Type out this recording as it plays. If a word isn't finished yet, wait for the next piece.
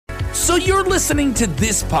So you're listening to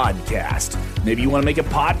this podcast. Maybe you want to make a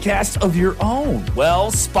podcast of your own.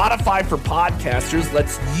 Well, Spotify for Podcasters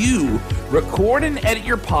lets you record and edit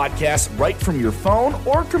your podcast right from your phone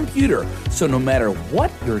or computer. So no matter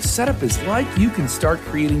what your setup is like, you can start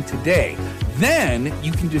creating today. Then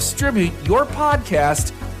you can distribute your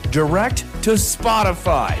podcast direct to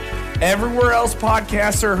Spotify. Everywhere else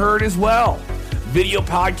podcasts are heard as well. Video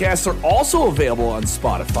podcasts are also available on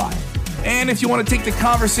Spotify. And if you want to take the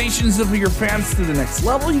conversations of your fans to the next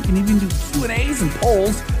level, you can even do Q&As and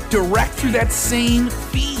polls direct through that same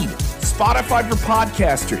feed. Spotify for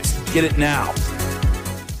Podcasters. Get it now.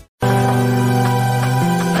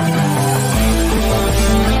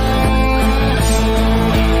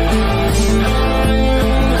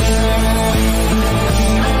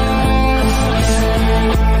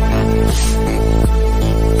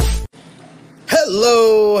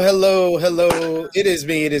 Hello. It is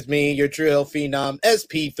me, your True Hill Phenom,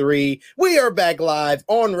 SP3. We are back live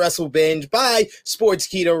on Wrestle Binge by Sports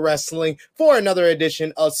Keto Wrestling for another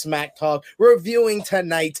edition of Smack Talk, reviewing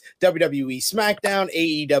tonight's WWE Smackdown,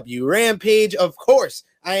 AEW Rampage. Of course,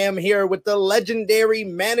 I am here with the legendary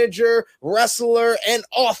manager, wrestler, and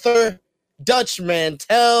author, Dutch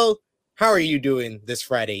Mantell. How are you doing this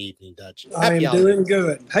Friday evening, Dutch? I am doing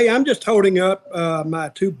good. Hey, I'm just holding up my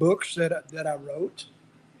two books that I wrote.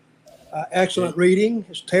 Excellent reading.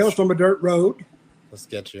 It's Tales from a Dirt Road. Let's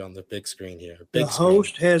get you on the big screen here. The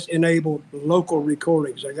host has enabled local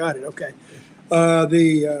recordings. I got it. Okay.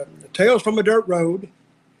 The Tales from a Dirt Road.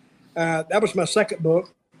 That was my second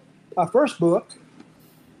book. My first book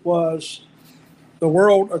was The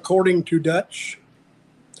World According to Dutch.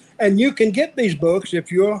 And you can get these books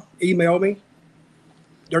if you'll email me,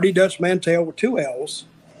 Dirty Dutch Mantell with 2 L's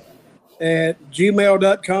at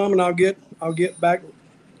gmail.com, and I'll get back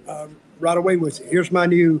right away with you. Here's my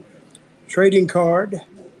new trading card.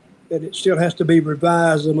 That it still has to be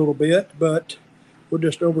revised a little bit, but we'll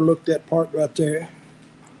just overlook that part right there.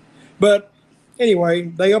 But anyway,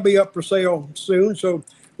 they'll be up for sale soon, so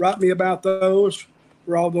write me about those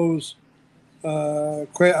for all those I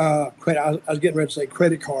was getting ready to say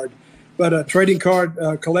credit card, but trading card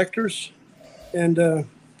collectors. And,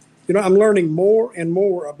 I'm learning more and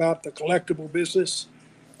more about the collectible business.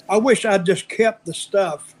 I wish I'd just kept the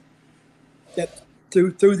stuff that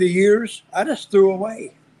through the years, I just threw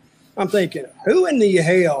away. I'm thinking, who in the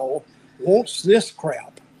hell wants this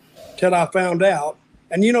crap? Till I found out.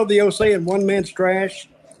 And the old saying, one man's trash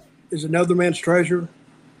is another man's treasure.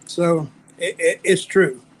 So it's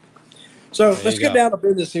true. So let's get down to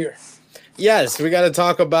business here. Yes, we got to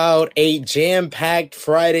talk about a jam-packed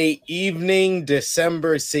Friday evening,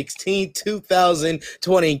 December 16th,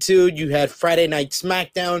 2022. You had Friday Night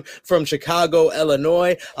Smackdown from Chicago,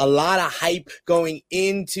 Illinois. A lot of hype going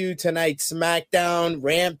into tonight's Smackdown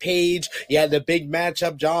Rampage. You had the big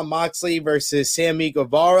matchup, Jon Moxley versus Sammy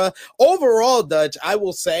Guevara. Overall, Dutch, I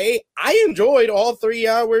will say I enjoyed all 3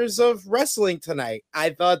 hours of wrestling tonight.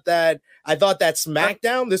 I thought that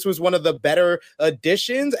Smackdown, this was one of the better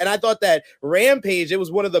additions, and I thought that Rampage, it was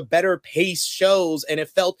one of the better paced shows, and it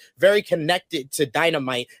felt very connected to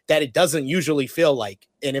Dynamite that it doesn't usually feel like,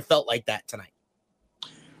 and it felt like that tonight.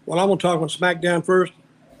 Well, I'm going to talk about Smackdown first.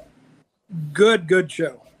 Good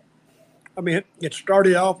show. I mean, it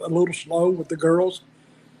started off a little slow with the girls,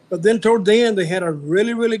 but then toward the end, they had a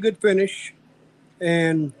really, really good finish,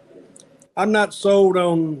 and I'm not sold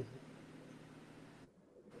on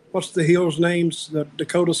what's the heel's names? The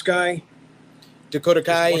Dakota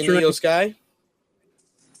Kai and Io Sky.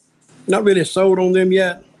 Not really sold on them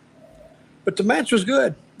yet, but the match was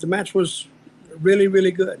good. The match was really,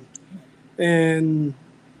 really good. And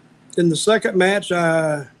in the second match,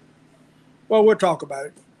 we'll talk about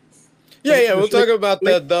it. Yeah, we'll talk about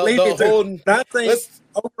the whole. I think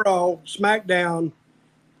overall, SmackDown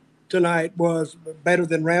tonight was better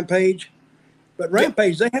than Rampage. But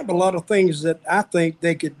Rampage, they have a lot of things that I think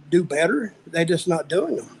they could do better. They're just not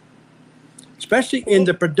doing them, especially in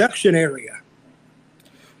the production area.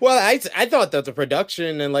 Well, I thought that the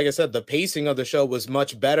production and, like I said, the pacing of the show was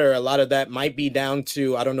much better. A lot of that might be down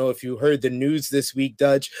to, I don't know if you heard the news this week,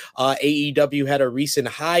 Dutch. AEW had a recent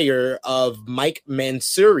hire of Mike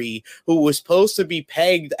Mansouri, who was supposed to be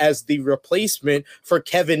pegged as the replacement for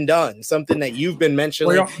Kevin Dunn, something that you've been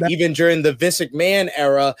mentioning even during the Vince McMahon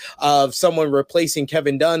era of someone replacing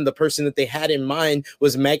Kevin Dunn. The person that they had in mind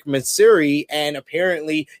was Mike Mansouri, and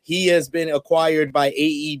apparently he has been acquired by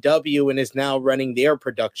AEW and is now running their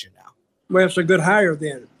production now. Well, it's a good hire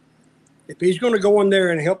then. If he's going to go in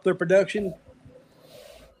there and help their production,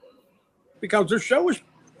 because their show is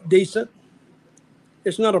decent. –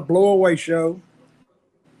 It's not a blow-away show.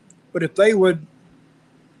 But if they would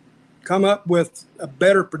come up with a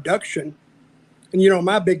better production. And,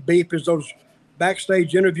 my big beef is those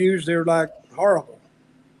backstage interviews. They're like horrible.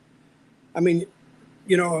 I mean,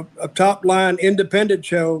 a top line independent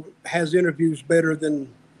show has interviews better than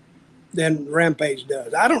Rampage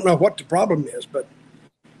does. I don't know what the problem is, but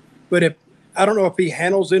I don't know if he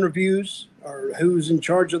handles interviews or who's in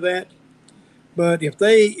charge of that. But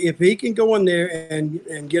if he can go in there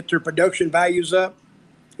and get their production values up,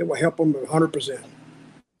 it will help them 100%.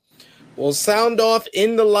 Well, sound off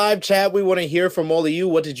in the live chat. We want to hear from all of you.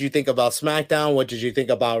 What did you think about SmackDown? What did you think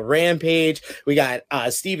about Rampage? We got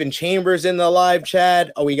Steven Chambers in the live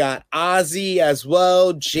chat. We got Ozzy as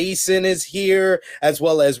well. Jason is here, as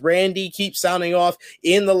well as Randy. Keep sounding off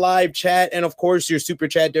in the live chat. And, of course, your super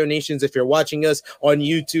chat donations, if you're watching us on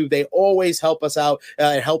YouTube, they always help us out,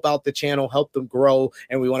 help out the channel, help them grow.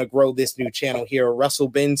 And we want to grow this new channel here at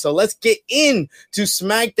WrestleBin. So let's get into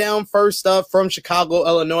SmackDown first up from Chicago,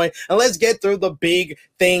 Illinois. And let's get through the big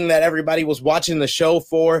thing that everybody was watching the show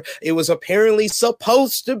for. It was apparently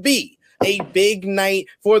supposed to be a big night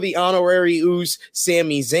for the honorary Uso,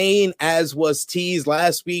 Sami Zayn, as was teased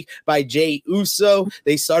last week by Jey Uso.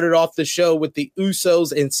 They started off the show with the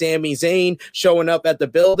Usos and Sami Zayn showing up at the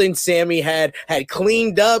building. Sami had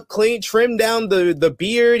trimmed down the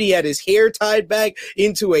beard. He had his hair tied back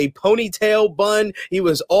into a ponytail bun. He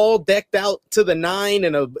was all decked out to the nine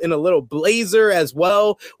in a little blazer as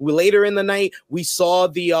well. Later in the night, we saw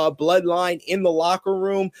the Bloodline in the locker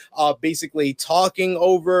room, basically talking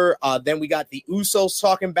over. Then we got the Usos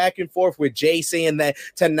talking back and forth with Jey saying that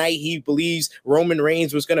tonight he believes Roman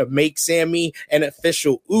Reigns was going to make Sami an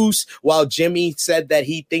official Uso, while Jimmy said that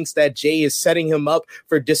he thinks that Jey is setting him up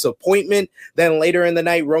for disappointment. Then later in the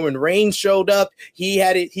night, Roman Reigns showed up. He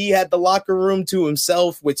had the locker room to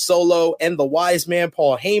himself with Solo and the wise man,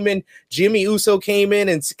 Paul Heyman. Jimmy Uso came in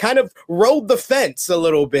and kind of rode the fence a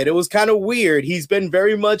little bit. It was kind of weird. He's been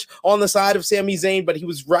very much on the side of Sami Zayn, but he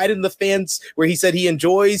was riding the fence where he said he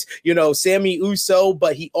enjoys, Sami Uso,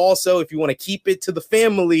 but he also, if you want to keep it to the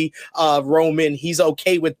family, Roman, he's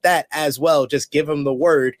okay with that as well. Just give him the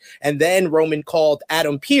word. And then Roman called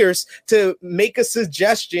Adam Pearce to make a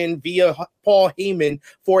suggestion via Paul Heyman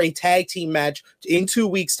for a tag team match in 2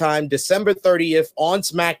 weeks' time, December 30th on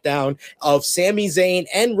SmackDown, of Sami Zayn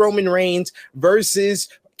and Roman Reigns versus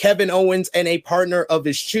Kevin Owens and a partner of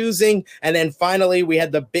his choosing. And then finally, we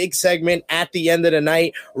had the big segment at the end of the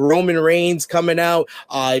night, Roman Reigns coming out,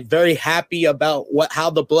 very happy about how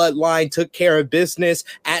the Bloodline took care of business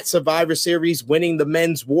at Survivor Series, winning the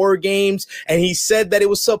men's War Games. And he said that it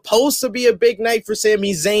was supposed to be a big night for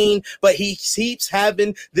Sami Zayn, but he keeps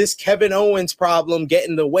having this Kevin Owens problem get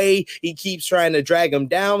in the way. He keeps trying to drag him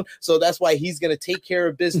down. So that's why he's going to take care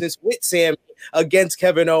of business with Sami against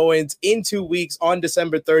Kevin Owens in 2 weeks on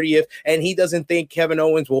December 30th, and he doesn't think Kevin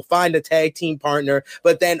Owens will find a tag team partner.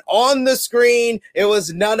 But then on the screen, it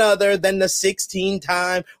was none other than the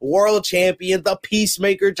 16-time world champion, the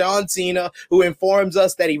Peacemaker, John Cena, who informs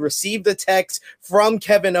us that he received a text from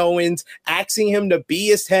Kevin Owens asking him to be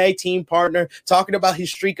his tag team partner, talking about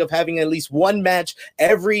his streak of having at least one match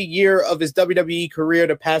every year of his WWE career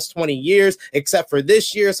the past 20 years, except for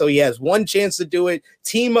this year. So he has one chance to do it,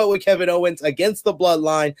 team up with Kevin Owens against the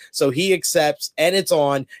Bloodline. So he accepts, and it's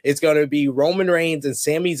on. It's going to be Roman Reigns and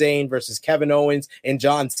Sami Zayn versus Kevin Owens and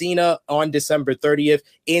John Cena on December 30th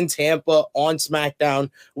in Tampa on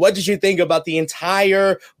SmackDown. What did you think about the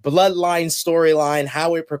entire Bloodline storyline,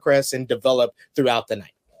 how it progressed and developed throughout the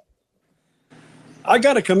night? I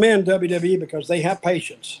got to commend WWE because they have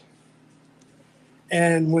patience.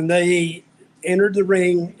 And when they entered the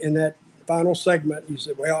ring in that final segment, you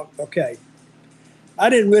said, well, okay. I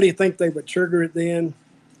didn't really think they would trigger it then,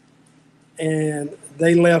 and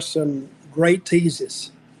they left some great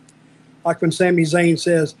teases. Like when Sami Zayn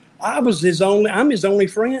says, I'm his only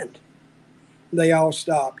friend. They all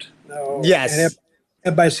stopped. Oh, yes.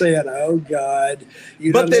 Everybody said, oh, God.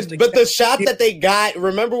 But the shot that they got,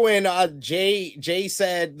 remember when Jay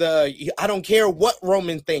said, I don't care what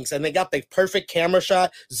Roman thinks, and they got the perfect camera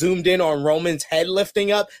shot zoomed in on Roman's head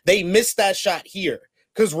lifting up? They missed that shot here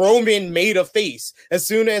because Roman made a face as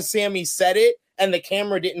soon as Sami said it, and the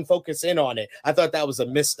camera didn't focus in on it. I thought that was a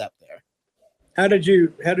misstep there. How did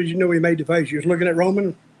you know he made the face? You was looking at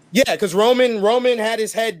Roman? Yeah, because Roman had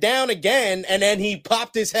his head down again, and then he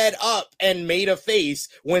popped his head up and made a face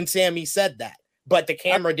when Sami said that. But the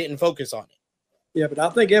camera didn't focus on it. Yeah, but I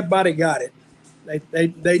think everybody got it.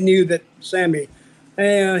 They knew that Sami,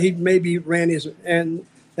 he maybe ran his, and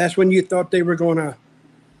that's when you thought they were going to.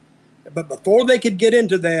 But before they could get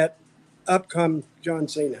into that, up come John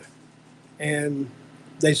Cena. And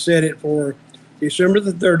they set it for December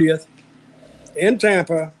the 30th in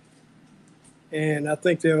Tampa and I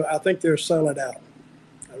think they'll sell it out.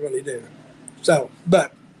 I really do. So,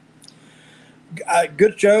 but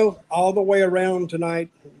good show all the way around tonight.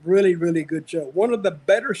 Really, really good show. One of the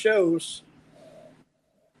better shows.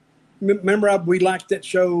 Remember, we liked that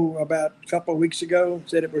show about a couple of weeks ago.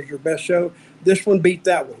 Said it was your best show. This one beat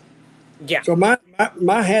that one. Yeah. So my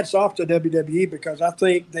hat's off to WWE because I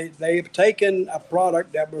think they've taken a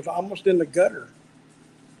product that was almost in the gutter,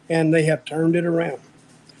 and they have turned it around.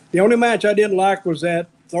 The only match I didn't like was that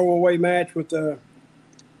throwaway match with the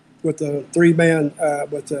 3-man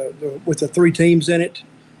with the 3 teams in it.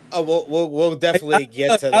 Oh, we'll definitely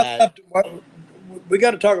get to that. We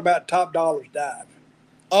got to talk about Top Dollar's dive.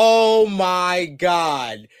 Oh my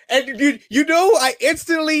God. And I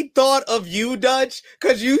instantly thought of you, Dutch,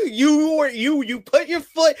 because you put your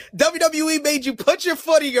foot, WWE made you put your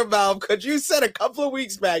foot in your mouth because you said a couple of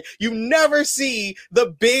weeks back, you never see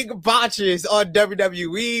the big botches on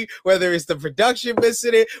WWE, whether it's the production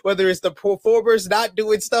missing it, whether it's the performers not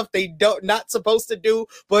doing stuff they not supposed to do.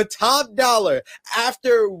 But Top Dollar,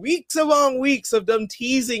 after weeks among weeks of them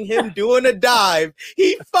teasing him doing a dive,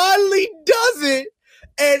 he finally does it.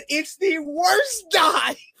 And it's the worst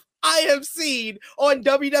dive I have seen on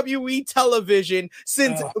WWE television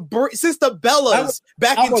since the Bellas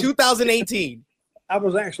back in 2018. I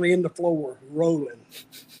was actually in the floor rolling.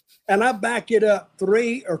 And I backed it up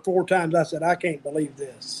 3 or 4 times. I said, I can't believe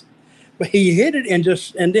this. But he hit it and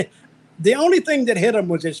the only thing that hit him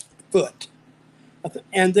was his foot.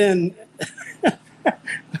 And then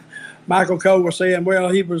Michael Cole was saying, well,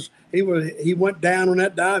 he went down on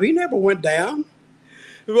that dive. He never went down.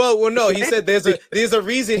 Well, no. He said there's a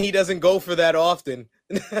reason he doesn't go for that often.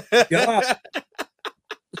 Yeah.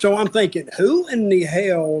 So I'm thinking, who in the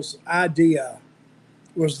hell's idea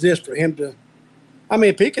was this for him to? I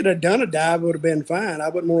mean, if he could have done a dive, it would have been fine. I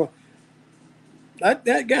wouldn't want.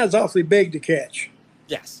 That guy's awfully big to catch.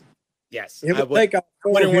 Yes. It would take off.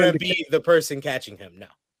 Wouldn't want to be the person catching him. No.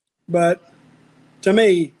 But to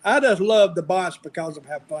me, I just love the bots because of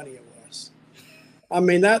how funny it was. I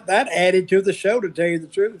mean, that added to the show, to tell you the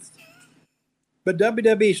truth. But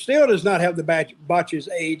WWE still does not have the botches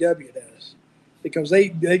AEW does, because they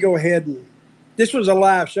go ahead and this was a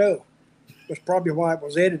live show. That's probably why it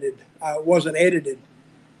was edited. It wasn't edited,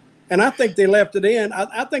 and I think they left it in.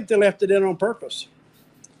 I think they left it in on purpose.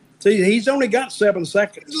 See, he's only got 7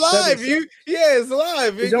 seconds. It's live, it's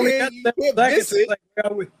live. He's only got 7 seconds. Like,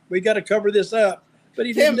 we got to cover this up. But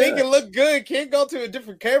he can't make it look good. Can't go to a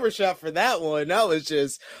different camera shot for that one. That was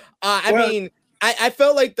just, I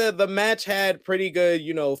felt like the match had pretty good,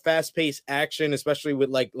 fast-paced action, especially with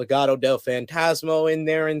like Legado del Fantasma in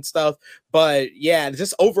there and stuff. But yeah,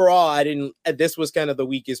 just overall, this was kind of the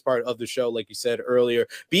weakest part of the show, like you said earlier,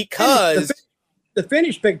 because the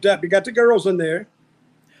finish picked up. You got the girls in there.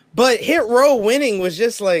 But Hit Row winning was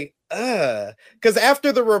just like, because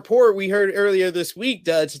after the report we heard earlier this week,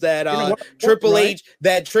 Dutch, that Triple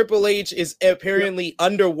H is apparently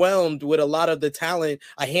underwhelmed with a lot of the talent,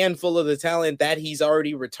 a handful of the talent that he's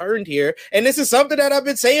already returned here. And this is something that I've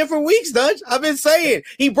been saying for weeks, Dutch. I've been saying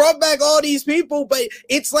he brought back all these people, but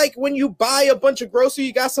it's like when you buy a bunch of groceries,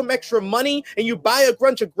 you got some extra money and you buy a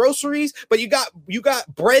bunch of groceries, but you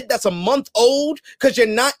got bread that's a month old because you're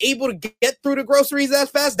not able to get through the groceries that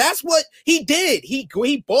fast. That's what he did.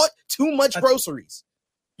 He bought too much groceries.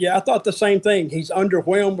 Yeah, I thought the same thing. He's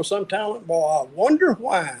underwhelmed with some talent. Well, I wonder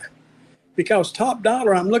why. Because Top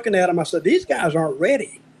Dollar, I'm looking at him, I said, these guys aren't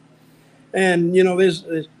ready. And, there's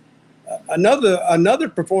another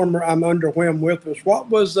performer I'm underwhelmed with was what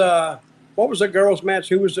was the girls' match?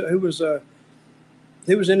 Who was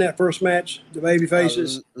in that first match? The baby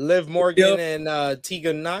faces. Liv Morgan and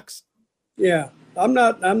Tegan Knox. Yeah, I'm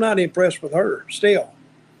not impressed with her still.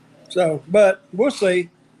 So, but we'll see.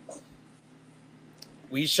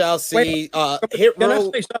 We shall see. Hit Can Row.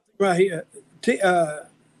 I say something right here?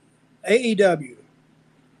 AEW.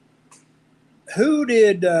 Who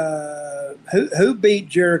did who beat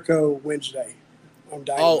Jericho Wednesday on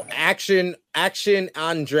Dynamite? Action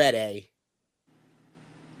Andrade.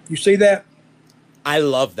 You see that? I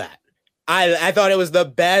love that. I thought it was the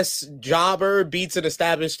best jobber beats an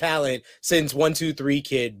established talent since 1-2-3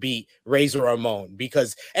 Kid beat Razor Ramon,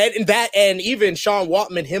 because and even Sean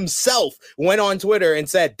Waltman himself went on Twitter and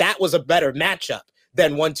said that was a better matchup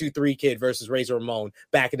than 1-2-3 Kid versus Razor Ramon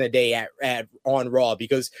back in the day at on Raw,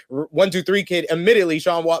 because 1-2-3 Kid, admittedly,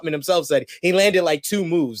 Sean Waltman himself said he landed like 2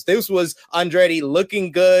 moves. This was Andrade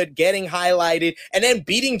looking good, getting highlighted, and then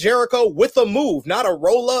beating Jericho with a move, not a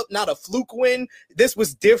roll up, not a fluke win. This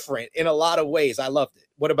was different in a lot of ways. I loved it.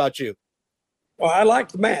 What about you? Well, I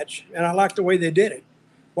liked the match, and I liked the way they did it.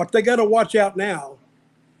 What they got to watch out now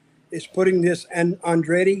is putting this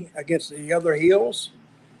Andretti against the other heels,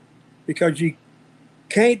 because you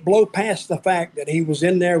can't blow past the fact that he was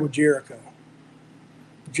in there with Jericho.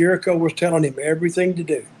 Jericho was telling him everything to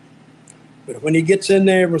do. But when he gets in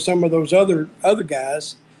there with some of those other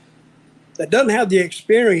guys that doesn't have the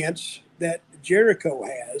experience that Jericho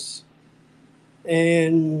has,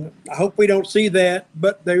 and I hope we don't see that,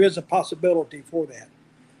 but there is a possibility for that.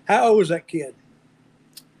 How old is that kid?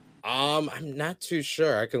 I'm not too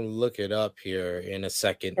sure. I can look it up here in a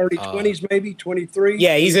second. Early 20s, maybe 23.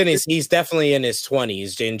 Yeah, he's definitely in his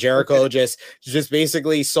 20s. And Jericho just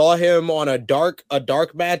basically saw him on a dark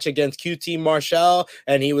match against QT Marshall,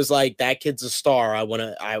 and he was like, "That kid's a star. I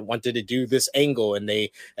wanted to do this angle," and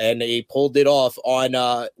they pulled it off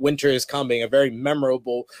on Winter is Coming, a very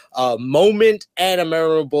memorable moment and a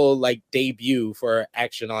memorable like debut for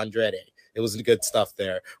Action Andretti. It was good stuff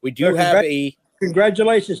there. We do have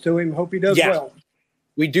Congratulations to him. Hope he does well.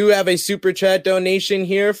 We do have a super chat donation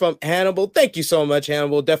here from Hannibal. Thank you so much,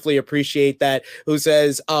 Hannibal. Definitely appreciate that. Who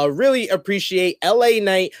says, really appreciate LA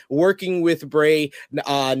Knight working with Bray.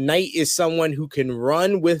 Knight is someone who can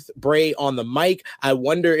run with Bray on the mic. I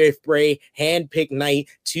wonder if Bray handpicked Knight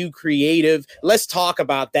too creative. Let's talk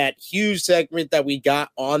about that huge segment that we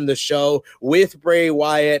got on the show with Bray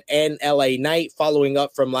Wyatt and LA Knight. Following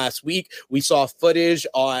up from last week, we saw footage.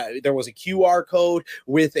 There was a QR code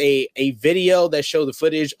with a video that showed the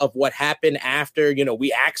footage of what happened after,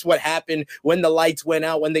 we asked what happened when the lights went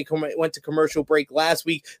out, when they went to commercial break last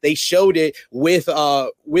week. They showed it with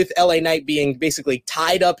LA Knight being basically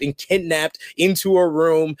tied up and kidnapped into a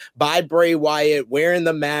room by Bray Wyatt, wearing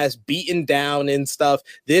the mask, beaten down and stuff.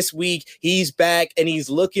 This week, he's back and he's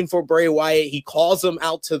looking for Bray Wyatt. He calls him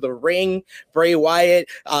out to the ring. Bray Wyatt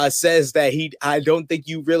says that I don't think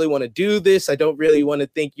you really want to do this. I don't really want to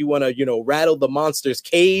think you want to, rattle the monster's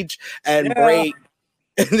cage. And Bray...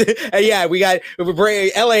 yeah, we got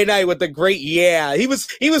Bray, LA Knight with the great he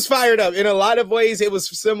was fired up. In a lot of ways, it was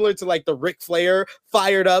similar to like the Ric Flair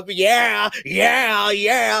fired up. Yeah.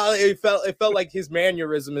 It felt like his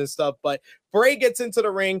mannerism and stuff, but Bray gets into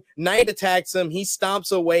the ring, Knight attacks him, he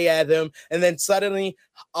stomps away at him, and then suddenly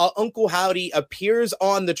Uncle Howdy appears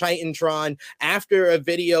on the Titantron after a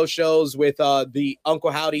video shows with the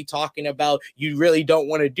Uncle Howdy talking about, you really don't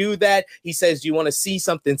want to do that. He says, you want to see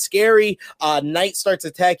something scary? Knight starts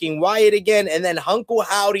attacking Wyatt again, and then Uncle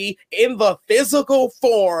Howdy in the physical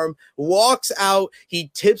form walks out.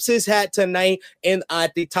 He tips his hat to Knight and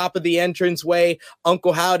at the top of the entranceway.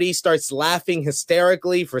 Uncle Howdy starts laughing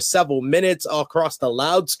hysterically for several minutes across the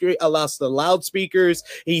loudspeakers.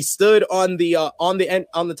 He stood on the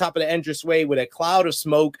top of the entranceway with a cloud of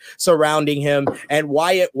smoke surrounding him, and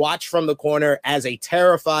Wyatt watched from the corner as a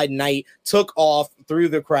terrified Knight took off through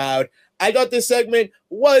the crowd. I thought this segment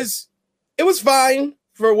was fine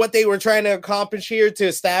for what they were trying to accomplish here, to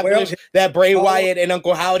establish that Bray Wyatt and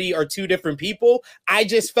Uncle Howdy are two different people. I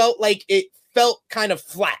just felt like it felt kind of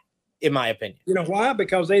flat, in my opinion. You know why?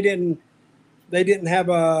 Because they didn't have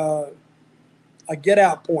a get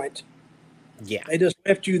out point. Yeah. They just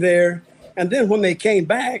left you there. And then when they came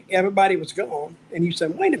back, everybody was gone. And you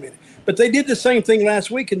said, wait a minute. But they did the same thing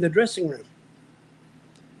last week in the dressing room.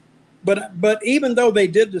 But even though they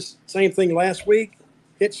did the same thing last week,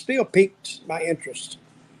 it still piqued my interest.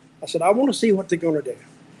 I said, I want to see what they're going to do.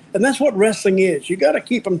 And that's what wrestling is. You got to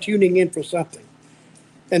keep them tuning in for something.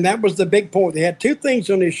 And that was the big point. They had two things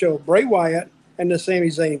on this show, Bray Wyatt and the Sami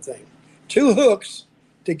Zayn thing. Two hooks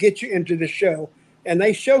to get you into the show. And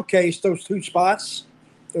they showcased those two spots,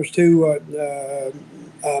 those two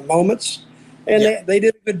moments. And they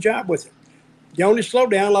did a good job with it. The only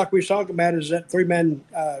slowdown, like we were talking about, is that three-man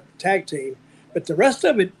tag team. But the rest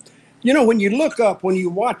of it, when you look up, when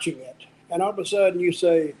you're watching it, and all of a sudden you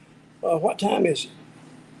say, what time is it?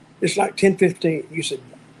 It's like 10:15. You said,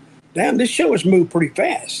 damn, this show has moved pretty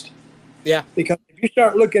fast. Yeah. Because if you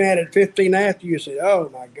start looking at it 15 after, you say, oh,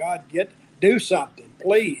 my God, do something,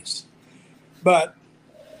 please. But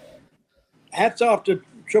hats off to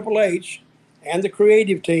Triple H and the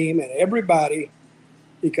creative team and everybody,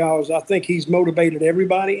 because I think he's motivated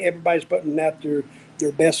everybody. Everybody's putting out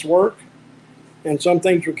their best work. And some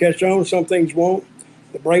things will catch on, some things won't.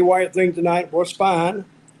 The Bray Wyatt thing tonight was fine,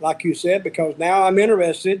 like you said, because now I'm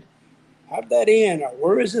interested. How'd that end? Or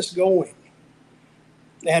where is this going?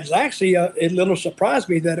 It's actually it little surprised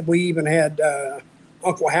me that we even had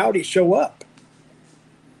Uncle Howdy show up.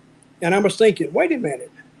 And I was thinking, wait a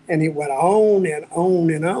minute. And he went on and on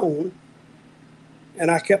and on. And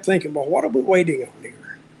I kept thinking, well, what are we waiting on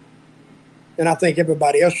here? And I think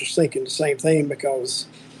everybody else was thinking the same thing, because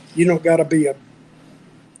you don't got to be a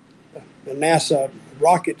NASA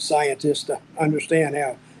rocket scientist to understand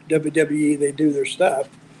how WWE, they do their stuff.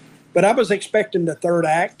 But I was expecting the third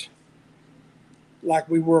act like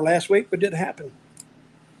we were last week, but it didn't happen.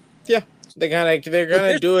 Yeah, they're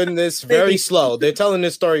kind of doing this very slow. They're telling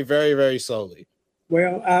this story very, very slowly.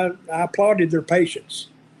 Well, I applauded their patience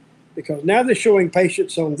because now they're showing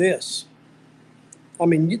patience on this. I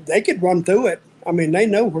mean, they could run through it. I mean, they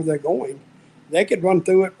know where they're going. They could run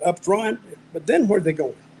through it up front, but then where are they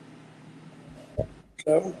going?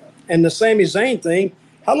 So, and the Sami Zayn thing,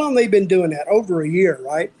 how long they been doing that? Over a year,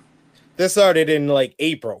 right? This started in like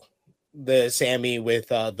April, the Sami with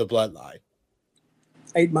the bloodline.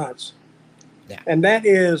 8 months. Yeah. And that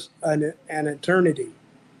is an eternity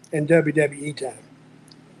in WWE time.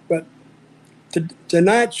 But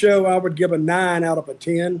tonight's show, I would give a 9 out of a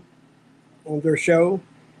 10 on their show,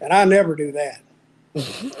 and I never do that.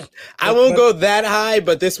 I won't go that high,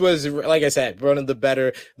 but this was, like I said, one of the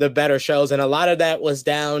better shows, and a lot of that was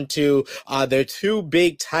down to their two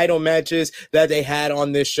big title matches that they had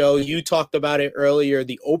on this show. You talked about it earlier,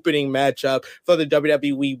 the opening matchup for the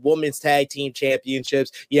WWE Women's Tag Team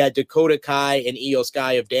Championships. You had Dakota Kai and Io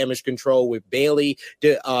Sky of Damage Control with Bayley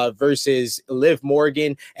versus Liv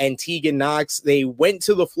Morgan and Tegan Nox. They went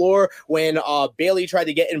to the floor when Bayley tried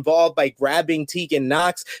to get involved by grabbing Tegan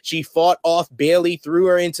Nox. She fought off Bayley, threw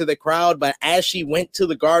her into the crowd, but as she went to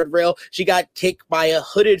the guardrail, she got kicked by a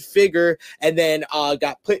hooded figure and then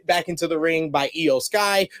got put back into the ring by Io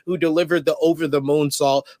Sky, who delivered the over the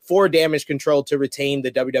moonsault for Damage Control to retain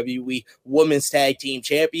the WWE Women's Tag Team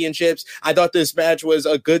Championships. I thought this match was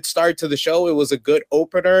a good start to the show. It was a good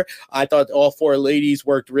opener. I thought all four ladies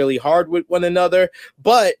worked really hard with one another,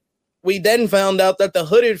 but we then found out that the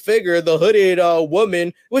hooded figure, the hooded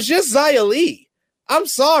woman, was just Xia Li. I'm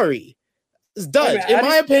sorry. Dutch, in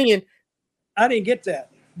my opinion, I didn't get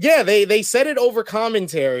that. Yeah, they said it over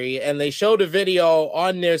commentary and they showed a video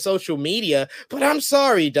on their social media, but I'm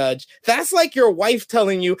sorry, Dutch. That's like your wife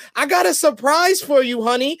telling you, I got a surprise for you,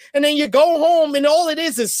 honey, and then you go home and all it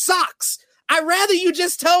is socks. I'd rather you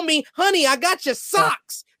just tell me, honey, I got you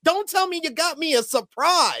socks. Don't tell me you got me a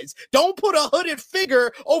surprise. Don't put a hooded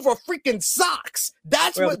figure over freaking socks.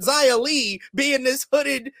 That's what Xia Li, being this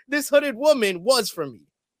hooded woman, was for me.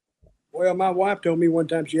 Well, my wife told me one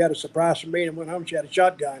time she had a surprise for me and went home, she had a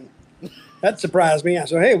shotgun. That surprised me. I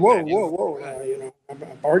said, hey, whoa.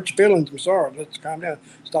 I hurt your feelings. I'm sorry. Let's calm down.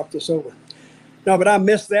 Stop this over. No, but I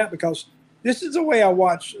missed that because this is the way I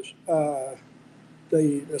watch the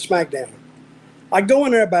Smackdown. I go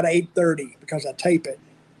in there about 8:30 because I tape it.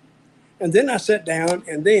 And then I sit down,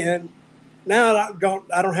 and then now I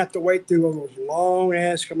don't have to wait through all those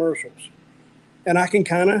long-ass commercials. And I can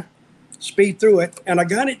kind of speed through it, and I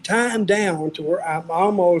got it timed down to where I'm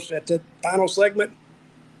almost at the final segment.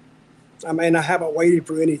 I mean, I haven't waited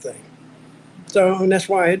for anything. So, and that's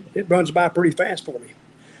why it runs by pretty fast for me.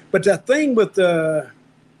 But the thing with I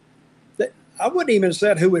wouldn't even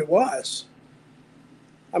said who it was.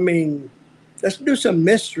 I mean, let's do some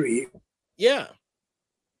mystery. Yeah.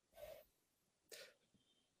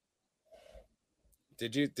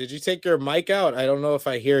 Did you take your mic out? I don't know if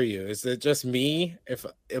I hear you. Is it just me?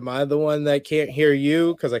 Am I the one that can't hear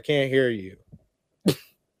you? Because I can't hear you. I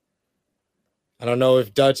don't know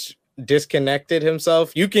if Dutch disconnected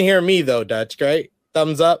himself. You can hear me though, Dutch, right?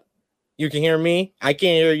 Thumbs up. You can hear me. I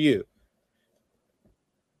can't hear you.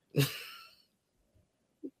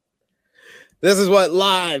 This is what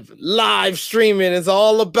live streaming is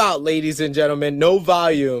all about, ladies and gentlemen. No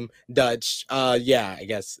volume, Dutch. Yeah,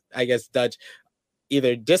 I guess Dutch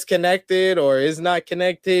either disconnected or is not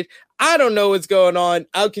connected. I don't know what's going on.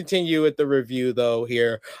 I'll continue with the review though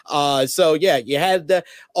here. So yeah, you had the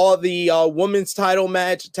women's title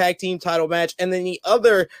match, tag team title match, and then the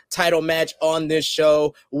other title match on this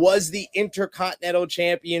show was the Intercontinental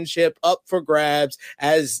Championship up for grabs,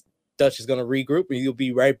 as Dutch is going to regroup and you'll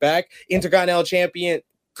be right back. Intercontinental Champion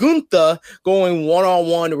GUNTHER going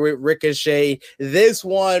one-on-one with Ricochet. This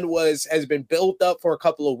one has been built up for a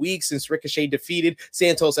couple of weeks since Ricochet defeated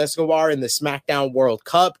Santos Escobar in the SmackDown World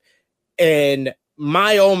Cup. And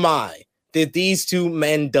my, oh my, did these two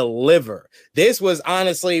men deliver. This was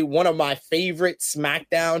honestly one of my favorite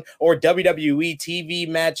SmackDown or WWE TV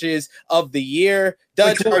matches of the year.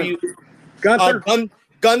 Dutch, are you...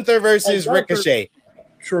 GUNTHER versus Ricochet.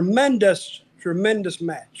 Tremendous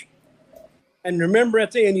match. And remember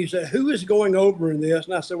at the end, you said, who is going over in this?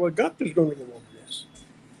 And I said, well, GUNTHER's going to go over this.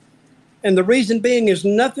 And the reason being is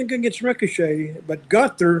nothing against Ricochet, but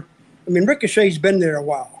GUNTHER, I mean, Ricochet's been there a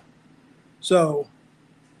while. So,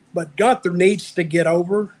 but GUNTHER needs to get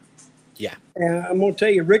over. Yeah. And I'm going to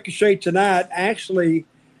tell you, Ricochet tonight actually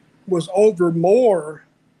was over more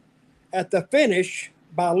at the finish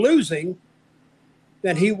by losing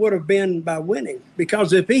than he would have been by winning.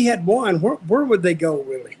 Because if he had won, where would they go,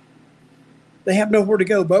 really? They have nowhere to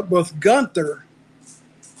go. But with Gunther,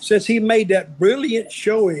 since he made that brilliant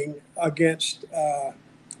showing against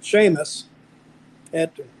Sheamus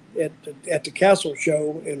at the Castle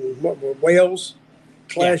show in Wales,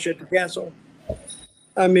 Clash at the Castle,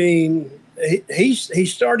 I mean, he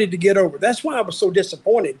started to get over. That's why I was so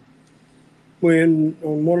disappointed when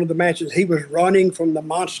on one of the matches he was running from the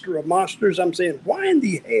monster of monsters. I'm saying, why in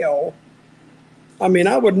the hell? I mean,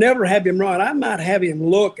 I would never have him run. I might have him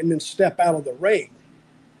look and then step out of the ring,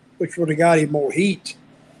 which would have got him more heat.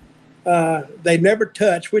 They never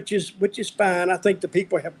touch, which is fine. I think the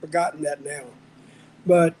people have forgotten that now.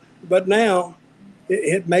 But now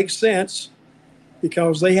it makes sense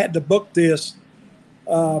because they had to book this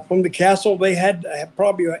from the Castle. They had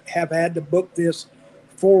probably have had to book this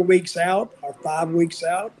 4 weeks out or 5 weeks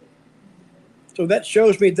out. So that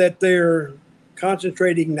shows me that they're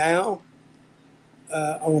concentrating now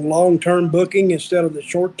on long-term booking instead of the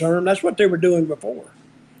short-term. That's what they were doing before.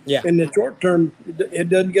 Yeah. In the short term, it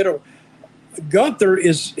doesn't get over. Gunther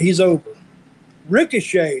he's over.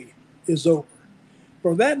 Ricochet is over.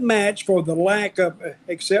 For that match, for the lack of,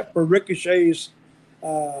 except for Ricochet's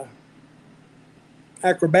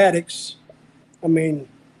acrobatics, I mean,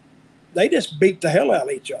 they just beat the hell out of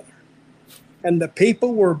each other. And the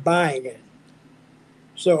people were buying it.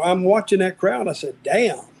 So I'm watching that crowd. I said,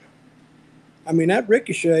 damn. I mean, that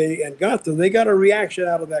Ricochet and Gunther, they got a reaction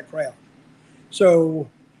out of that crowd. So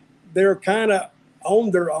they're kind of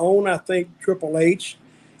on their own. I think Triple H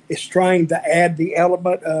is trying to add the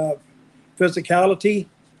element of physicality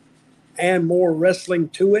and more wrestling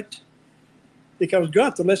to it. Because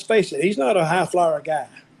Gunther, let's face it, he's not a high flyer guy.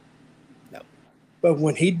 No. But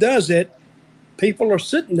when he does it, people are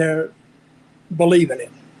sitting there believing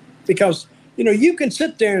it. Because, you know, you can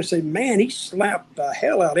sit there and say, man, he slapped the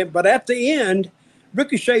hell out of him. But at the end,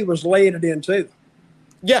 Ricochet was laying it in too.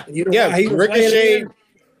 Yeah, You know why he was laying it in?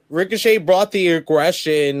 Ricochet brought the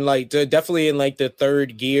aggression, like definitely in like the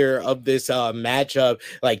third gear of this matchup,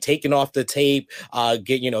 like taking off the tape,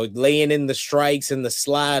 laying in the strikes and the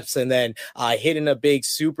slaps, and then hitting a big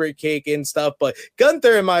super kick and stuff. But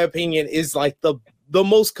Gunther, in my opinion, is like the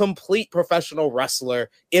most complete professional wrestler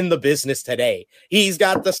in the business today. He's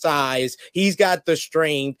got the size, he's got the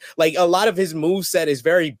strength. Like a lot of his moveset is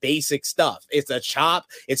very basic stuff. It's a chop,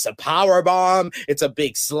 it's a power bomb, it's a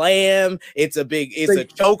big slam, it's a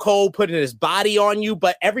chokehold putting his body on you,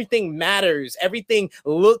 but everything matters. Everything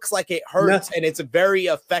looks like it hurts, and it's very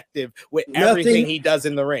effective with everything he does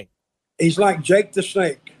in the ring. He's like Jake the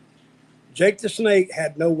Snake. Jake the Snake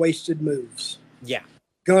had no wasted moves. Yeah.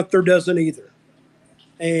 Gunther doesn't either.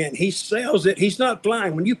 And he sells it. He's not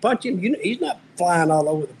flying. When you punch him, he's not flying all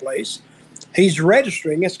over the place. He's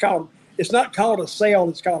registering. It's not called a sale.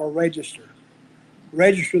 It's called a register.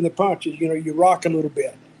 Register the punches. You know, you rock a little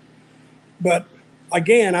bit. But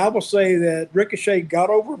again, I will say that Ricochet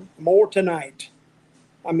got over more tonight.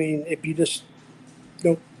 I mean, if you just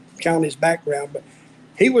don't count his background, but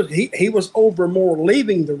he was over more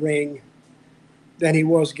leaving the ring than he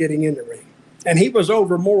was getting in the ring. And he was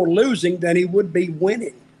over more losing than he would be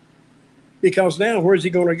winning. Because now, where's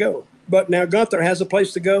he going to go? But now Gunther has a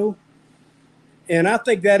place to go. And I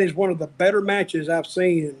think that is one of the better matches I've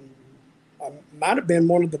seen. Might have been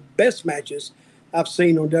one of the best matches I've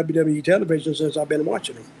seen on WWE television since I've been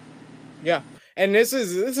watching them. Yeah. And this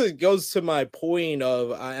goes to my point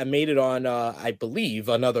of I made it on I believe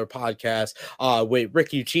another podcast with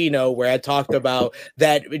Rick Ucchino where I talked about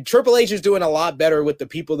that Triple H is doing a lot better with the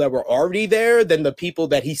people that were already there than the people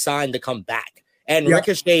that he signed to come back. And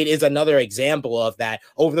Ricochet is another example of that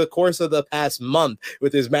over the course of the past month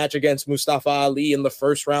with his match against Mustafa Ali in the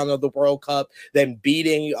first round of the World Cup, then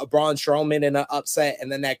beating Braun Strowman in an upset, and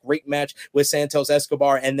then that great match with Santos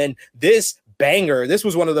Escobar, and then this banger. This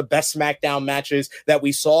was one of the best SmackDown matches that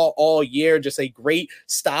we saw all year. Just a great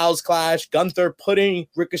styles clash. Gunther putting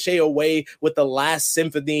Ricochet away with the last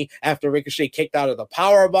symphony after Ricochet kicked out of the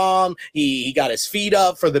powerbomb. He got his feet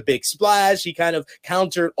up for the big splash. He kind of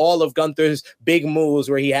countered all of Gunther's big moves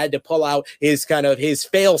where he had to pull out his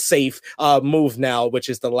fail-safe move now, which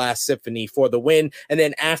is the last symphony for the win. And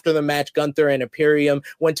then after the match, Gunther and Imperium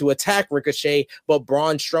went to attack Ricochet, but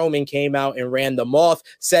Braun Strowman came out and ran them off,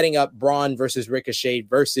 setting up Braun versus Ricochet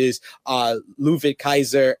versus Ludwig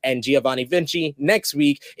Kaiser and Giovanni Vinci next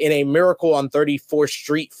week in a Miracle on 34th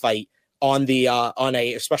Street fight on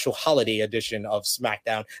a special holiday edition of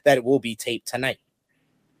SmackDown that will be taped tonight.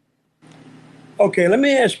 Okay, let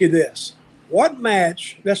me ask you this. What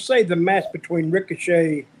match, let's say the match between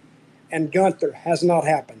Ricochet and Gunther has not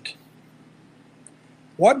happened.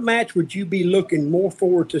 What match would you be looking more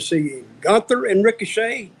forward to seeing? Gunther and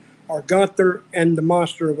Ricochet or Gunther and the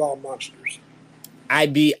Monster of all monsters?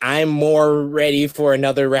 I'm more ready for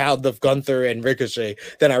another round of Gunther and Ricochet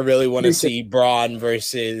than I really want to see Braun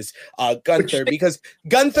versus Gunther, because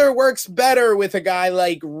Gunther works better with a guy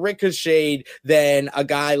like Ricochet than a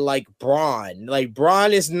guy like Braun. Like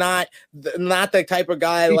Braun is not the type of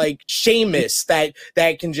guy like Sheamus that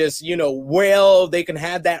can just, they can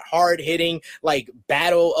have that hard hitting like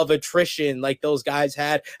battle of attrition like those guys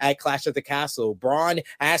had at Clash at the Castle. Braun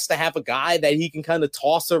has to have a guy that he can kind of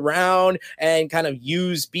toss around and kind of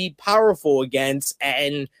be powerful against,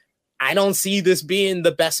 and I don't see this being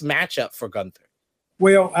the best matchup for Gunther.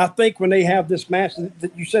 Well, I think when they have this match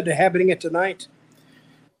that you said they're having it tonight.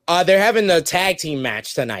 They're having a tag team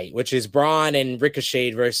match tonight, which is Braun and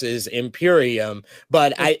Ricochet versus Imperium.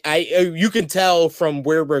 But you can tell from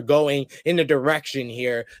where we're going in the direction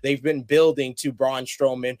here. They've been building to Braun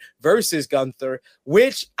Strowman versus Gunther,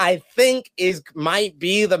 which I think might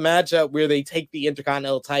be the matchup where they take the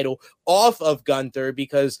Intercontinental title off of Gunther,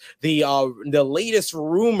 because the latest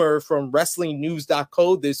rumor from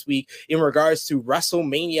WrestlingNews.co this week in regards to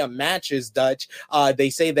WrestleMania matches, Dutch, they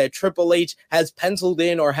say that Triple H has penciled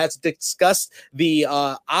in or has discussed the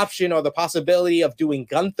option or the possibility of doing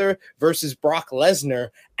Gunther versus Brock Lesnar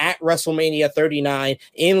at WrestleMania 39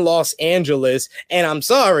 in Los Angeles. And I'm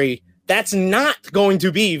sorry, that's not going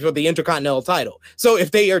to be for the Intercontinental title. So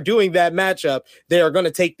if they are doing that matchup, they are going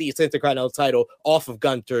to take the Intercontinental title off of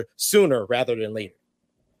Gunther sooner rather than later.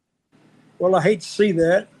 Well, I hate to see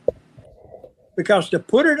that, because to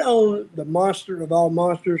put it on the Monster of all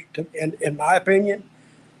monsters, in my opinion,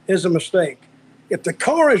 is a mistake. If the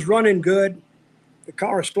car is running good, the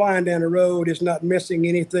car is flying down the road, it's not missing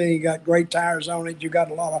anything, you got great tires on it, you can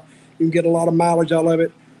get a lot of mileage out of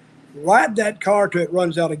it. Ride that car till it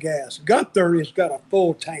runs out of gas. Gunther has got a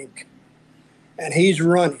full tank, and he's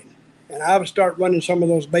running. And I would start running some of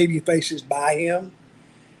those baby faces by him.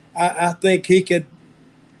 I think he could,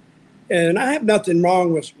 and I have nothing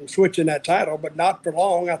wrong with switching that title, but not for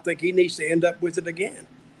long. I think he needs to end up with it again.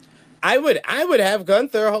 I would have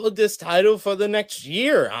Gunther hold this title for the next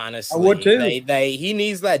year, honestly. I would too. He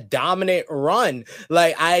needs that dominant run.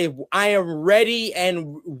 Like I am ready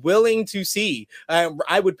and willing to see.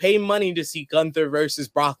 I would pay money to see Gunther versus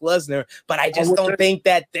Brock Lesnar, but I just don't think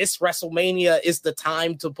that this WrestleMania is the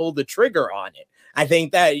time to pull the trigger on it. I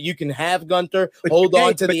think that you can have Gunther hold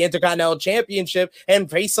on to the Intercontinental Championship and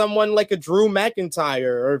face someone like a Drew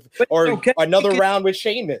McIntyre or another round with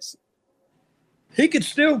Sheamus. He could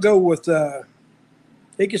still go with Brock.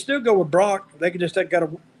 They could just got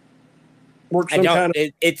to work some kind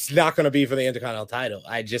of. It's not going to be for the Intercontinental title.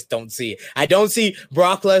 I just don't see it. I don't see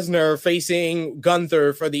Brock Lesnar facing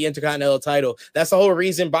Gunther for the Intercontinental title. That's the whole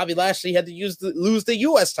reason Bobby Lashley had to lose the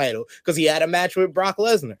U.S. title, because he had a match with Brock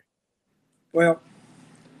Lesnar. Well,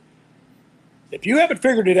 if you haven't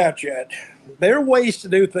figured it out yet, there are ways to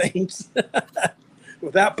do things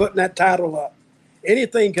without putting that title up.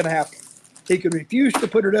 Anything can happen. He could refuse to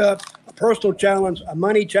put it up, a personal challenge, a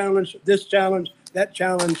money challenge, this challenge, that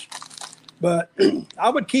challenge. But I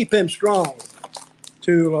would keep him strong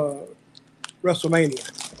to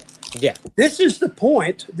WrestleMania. Yeah. This is the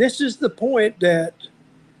point. That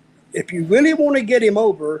if you really want to get him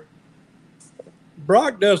over,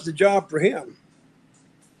 Brock does the job for him.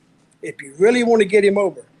 If you really want to get him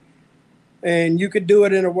over. And you could do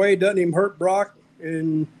it in a way that doesn't even hurt Brock,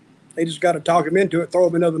 and they just got to talk him into it, throw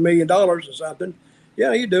him another $1 million or something.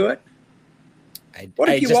 Yeah, you do it. I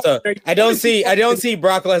don't see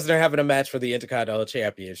Brock Lesnar having a match for the Intercontinental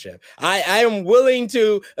Championship. I am willing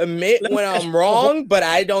to admit when I'm wrong, but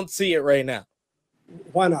I don't see it right now.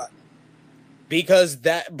 Why not? Because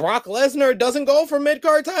that Brock Lesnar doesn't go for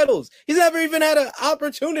mid-card titles. He's never even had an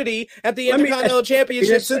opportunity at the Intercontinental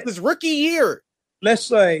Championship since his rookie year. Let's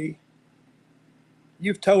say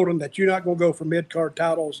you've told them that you're not going to go for mid-card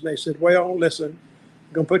titles, and they said, well, listen,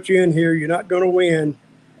 I'm going to put you in here. You're not going to win,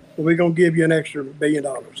 but we're going to give you an extra $1 billion.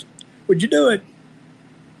 Would you do it?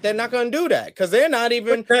 They're not going to do that, because they're not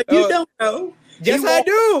even. You don't know. Yes, I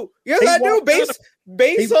do. Yes, I do.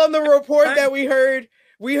 Based on the report that we heard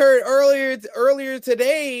earlier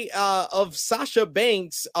today of Sasha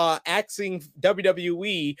Banks asking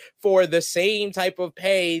WWE for the same type of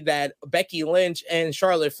pay that Becky Lynch and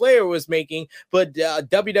Charlotte Flair was making, but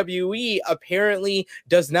WWE apparently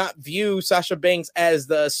does not view Sasha Banks as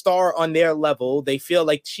the star on their level. They feel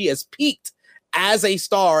like she has peaked as a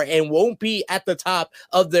star and won't be at the top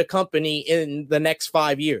of the company in the next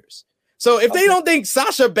 5 years. So if they don't think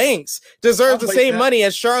Sasha Banks deserves the same money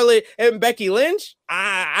as Charlotte and Becky Lynch,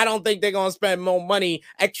 I don't think they're going to spend more money,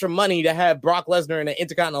 extra money, to have Brock Lesnar in an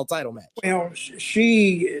Intercontinental title match. Well,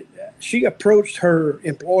 she approached her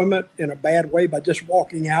employment in a bad way by just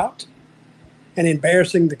walking out and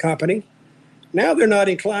embarrassing the company. Now they're not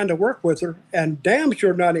inclined to work with her, and damn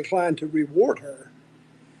sure not inclined to reward her.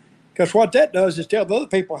 Because what that does is tell the other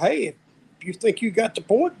people, hey, if you think you got the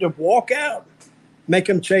point, to walk out, make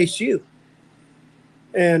them chase you.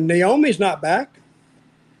 And Naomi's not back.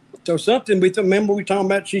 So something we talking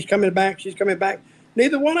about she's coming back.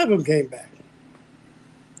 Neither one of them came back.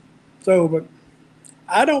 So, but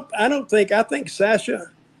I think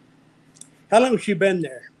Sasha, how long has she been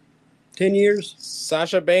there? 10 years?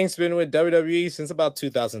 Sasha Banks been with WWE since about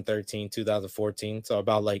 2013, 2014. So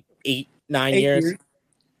about like 9 years.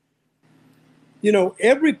 You know,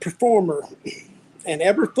 every performer and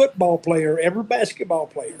every football player, every basketball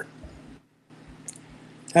player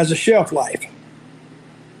has a shelf life.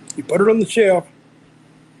 You put it on the shelf,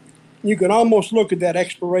 you can almost look at that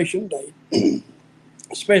expiration date,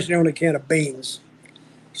 especially on a can of beans.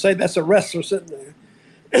 Say that's a wrestler sitting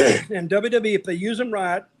there. And WWE, if they use them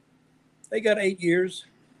right, they got 8 years,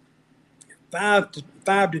 5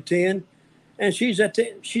 to 10, and she's at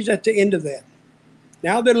the end of that.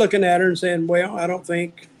 Now they're looking at her and saying, well, I don't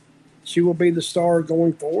think she will be the star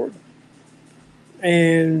going forward.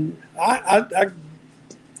 And I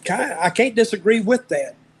can't disagree with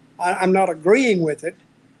that. I'm not agreeing with it,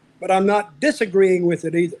 but I'm not disagreeing with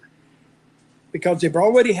it either, because they've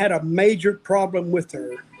already had a major problem with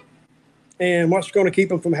her. And what's going to keep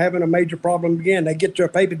them from having a major problem again? They get to a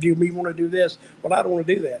pay-per-view, we want to do this. Well, I don't want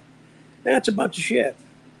to do that. That's a bunch of shit.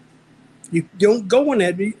 You don't go in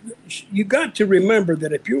that. You got to remember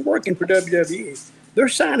that if you're working for WWE, they're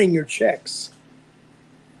signing your checks.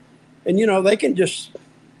 And, you know, they can just,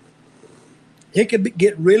 it could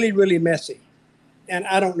get really, really messy. And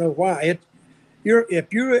I don't know why.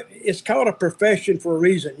 It's called a profession for a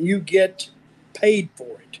reason. You get paid for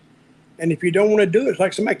it. And if you don't want to do it, it's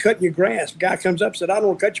like somebody cutting your grass. A guy comes up and said, I don't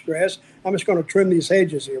want to cut your grass. I'm just going to trim these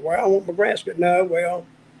hedges here. Well, I want my grass cut. No, well,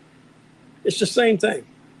 it's the same thing.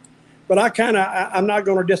 But I'm not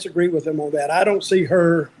going to disagree with him on that. I don't see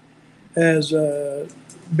her as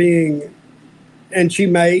being, and she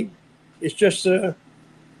may. It's just, I'm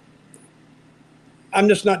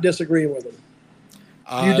just not disagreeing with him.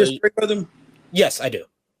 Do you disagree with him? Yes, I do.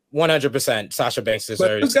 100%. Sasha Banks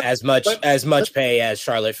deserves as much pay as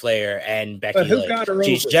Charlotte Flair and Becky Lynch.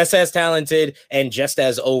 She's just as talented and just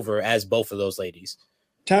as over as both of those ladies.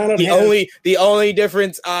 The only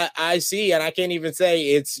difference I see, and I can't even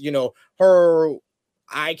say it's, you know, her,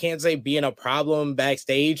 I can't say being a problem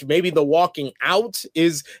backstage. Maybe the walking out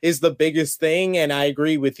is the biggest thing, and I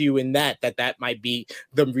agree with you in that might be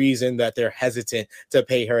the reason that they're hesitant to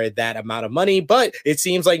pay her that amount of money. But it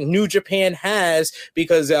seems like New Japan has,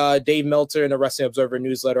 because Dave Meltzer in the Wrestling Observer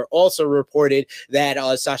newsletter also reported that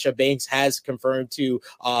Sasha Banks has confirmed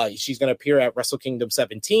she's going to appear at Wrestle Kingdom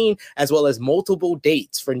 17, as well as multiple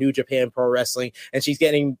dates for New Japan Pro Wrestling, and she's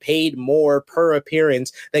getting paid more per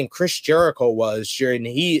appearance than Chris Jericho was during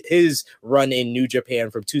his run in New Japan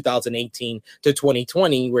from 2018 to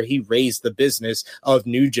 2020, where he raised the business of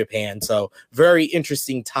New Japan. So very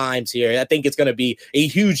interesting times here. I think it's going to be a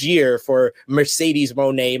huge year for Mercedes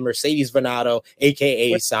Moné, Mercedes Venato,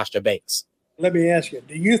 aka Sasha Banks. Let me ask you,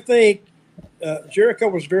 do you think Jericho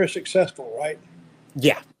was very successful, right?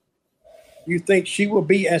 Yeah. You think she will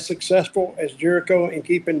be as successful as Jericho in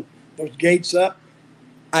keeping those gates up?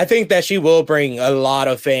 I think that she will bring a lot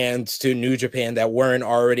of fans to New Japan that weren't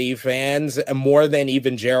already fans, more than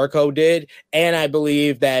even Jericho did. And I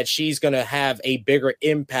believe that she's going to have a bigger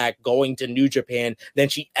impact going to New Japan than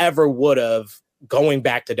she ever would have going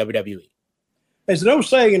back to WWE. There's no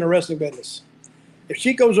saying in the wrestling business. If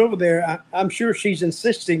she goes over there, I'm sure she's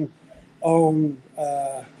insisting on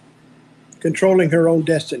controlling her own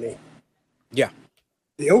destiny. Yeah.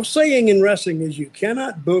 The old saying in wrestling is you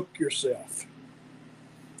cannot book yourself,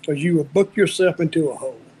 because you will book yourself into a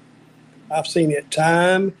hole. I've seen it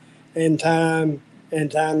time and time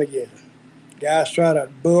and time again. Guys try to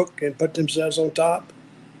book and put themselves on top.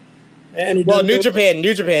 And New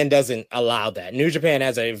Japan doesn't allow that. New Japan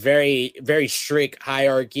has a very, very strict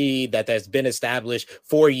hierarchy that's been established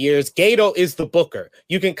for years. Gato is the booker.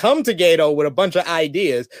 You can come to Gato with a bunch of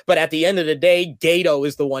ideas, but at the end of the day, Gato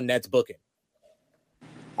is the one that's booking.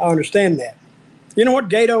 I understand that. You know what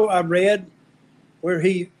Gato I read where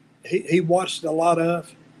he watched a lot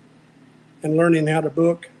of and learning how to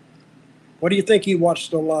book? What do you think he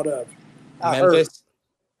watched a lot of? Memphis.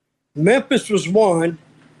 Memphis was one,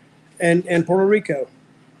 and Puerto Rico.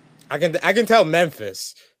 I can tell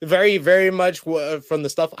Memphis very, very much from the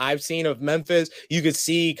stuff I've seen of Memphis. You could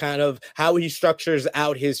see kind of how he structures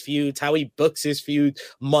out his feuds, how he books his feud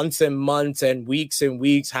months and months and weeks,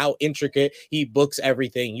 how intricate he books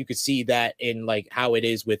everything. You could see that in like how it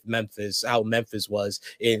is with Memphis, how Memphis was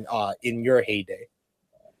in your heyday.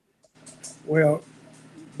 Well,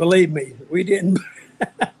 believe me, we didn't.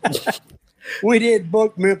 We did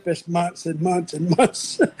book Memphis months and months and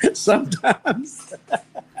months sometimes.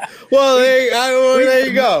 Well, there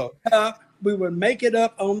you go. We would make it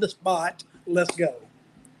up on the spot. Let's go.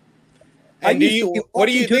 And what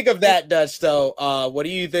do you think of that, Dutch, though? What do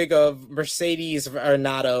you think of Mercedes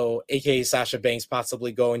Varnado, a.k.a. Sasha Banks,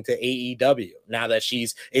 possibly going to AEW now that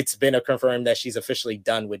it's been confirmed that she's officially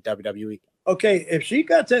done with WWE? Okay, if she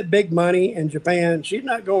got that big money in Japan, she's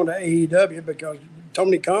not going to AEW because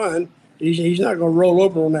Tony Khan, he's not going to roll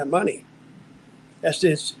over on that money. That's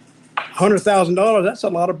just $100,000.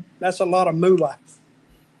 That's a lot of moolah,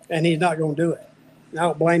 and he's not going to do it. I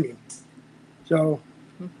don't blame him. So.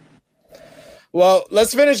 Well,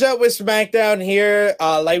 let's finish up with SmackDown here.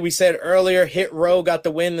 Like we said earlier, Hit Row got the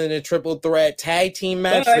win in a triple threat tag team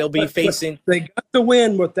match. They'll be facing. They got the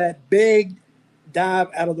win with that big dive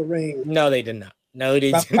out of the ring. No, they did not. No, they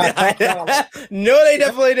did not. No, they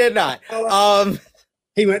definitely did not.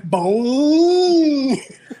 He went boom.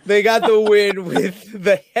 They got the win with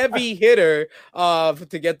the heavy hitter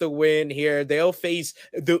to get the win here. They'll face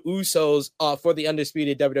the Usos for the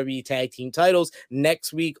undisputed WWE tag team titles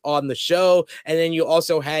next week on the show. And then you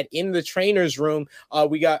also had in the trainer's room,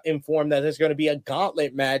 we got informed that there's going to be a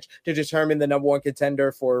gauntlet match to determine the number one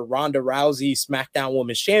contender for Ronda Rousey SmackDown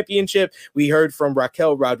Women's Championship. We heard from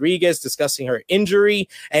Raquel Rodriguez discussing her injury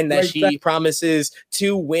and that she promises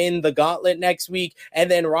to win the gauntlet next week. And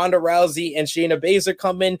then Ronda Rousey and Shayna Baszler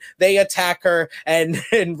come in. They attack her, and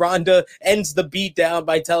Ronda ends the beatdown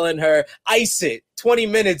by telling her, "Ice it. 20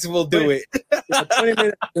 minutes will do it." 20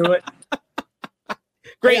 minutes will do it.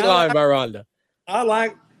 Great line by Ronda. I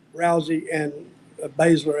like Rousey and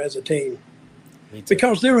Baszler as a team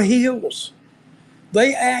because they're heels.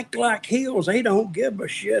 They act like heels. They don't give a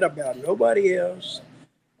shit about nobody else.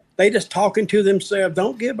 They just talking to themselves.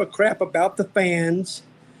 Don't give a crap about the fans.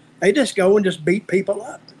 They just go and just beat people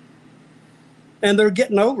up. And they're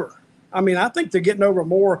getting over. I mean, I think they're getting over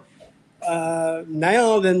more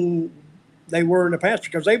now than they were in the past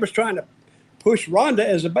because they was trying to push Ronda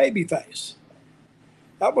as a babyface.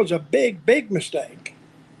 That was a big, big mistake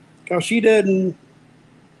because she didn't.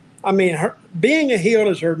 I mean, her being a heel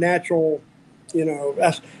is her natural. You know,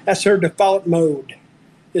 that's her default mode,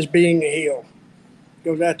 is being a heel.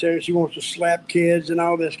 Goes out there and she wants to slap kids and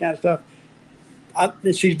all this kind of stuff.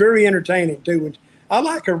 She's very entertaining too. And I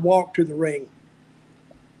like her walk to the ring,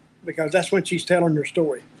 because that's when she's telling her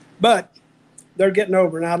story. But they're getting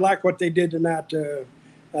over, and I like what they did tonight to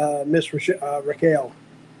Miss Raquel.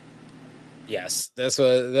 Yes, this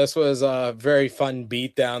was a very fun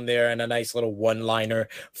beatdown there and a nice little one-liner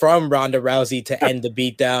from Ronda Rousey to end the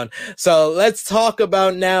beatdown. So let's talk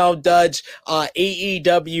about now, Dutch,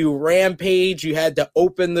 AEW Rampage. You had to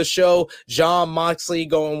open the show. Jon Moxley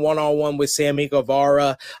going one-on-one with Sammy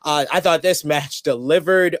Guevara. I thought this match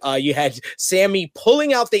delivered. You had Sammy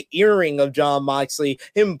pulling out the earring of Jon Moxley,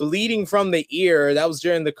 him bleeding from the ear. That was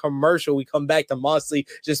during the commercial. We come back to Moxley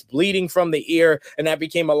just bleeding from the ear, and that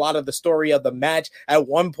became a lot of the story of the match. At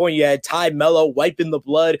one point, you had Ty Mello wiping the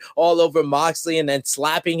blood all over Moxley and then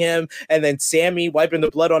slapping him, and then Sammy wiping the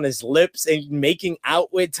blood on his lips and making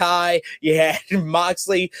out with Ty. You had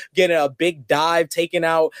Moxley getting a big dive, taking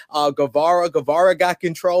out Guevara. Guevara got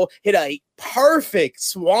control, hit a perfect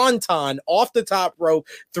swanton off the top rope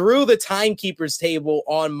through the timekeeper's table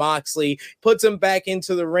on Moxley, puts him back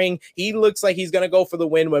into the ring. He looks like he's going to go for the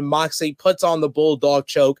win when Moxley puts on the bulldog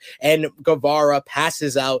choke and Guevara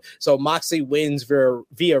passes out. So Moxley wins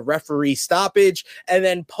via referee stoppage. And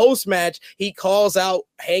then post-match, he calls out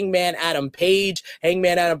Hangman Adam Page.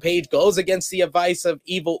 Hangman Adam Page goes against the advice of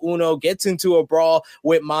Evil Uno, gets into a brawl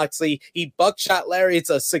with Moxley. He buckshot lariats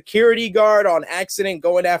a security guard on accident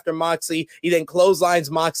going after Moxley. He then clotheslines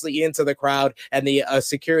Moxley into the crowd, and the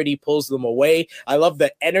security pulls them away. I love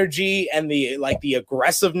the energy and the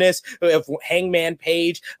aggressiveness of Hangman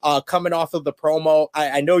Page coming off of the promo.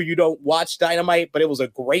 I know you don't watch Dynamite, but it was a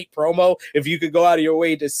great promo. If you could go out of your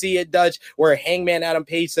way to see it, Dutch, where Hangman Adam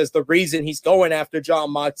Page says the reason he's going after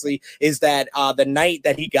Jon Moxley is that the night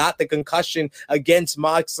that he got the concussion against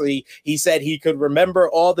Moxley, he said he could remember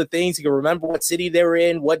all the things. He could remember what city they were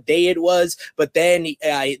in, what day it was, but then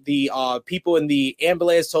the people in the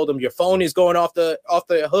ambulance told him your phone is going off the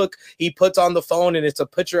hook. He puts on the phone and it's a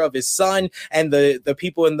picture of his son, and the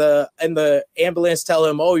people in the ambulance tell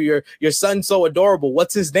him, oh, your son's so adorable,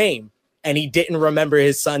 what's his name? And he didn't remember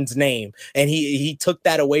his son's name, and he took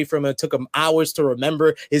that away from him. It took him hours to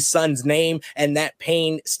remember his son's name, and that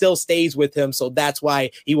pain still stays with him. So that's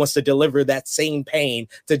why he wants to deliver that same pain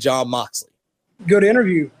to Jon Moxley. Good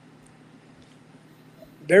interview.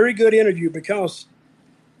 Very good interview, because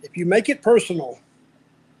if you make it personal,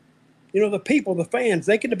 the people, the fans,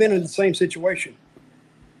 they could have been in the same situation.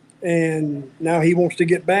 And now he wants to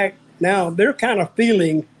get back. Now they're kind of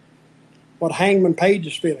feeling what Hangman Page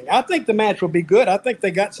is feeling. I think the match will be good. I think they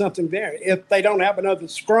got something there. If they don't have another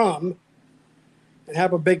scrum and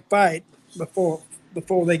have a big fight before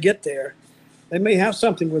they get there, they may have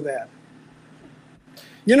something with that.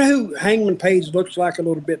 You know who Hangman Page looks like a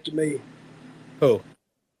little bit to me? Who?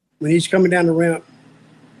 When he's coming down the ramp.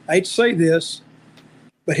 I hate to say this,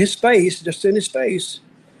 but his face, just in his face,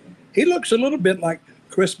 he looks a little bit like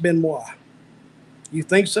Chris Benoit. You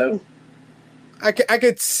think so? I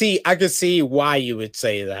could see why you would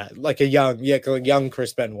say that. Like a young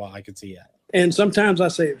Chris Benoit, I could see that. And sometimes I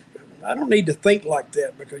say, I don't need to think like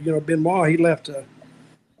that, because Benoit, he left a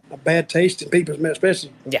bad taste in people's mouth,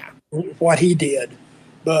 especially what he did.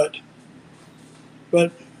 But well,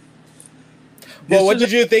 what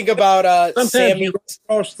did you think about sometimes Sammy? you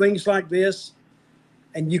cross things like this,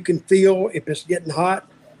 and you can feel if it's getting hot.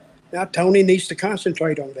 Now Tony needs to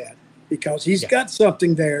concentrate on that, because he's got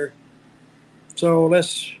something there. So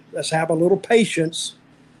let's have a little patience,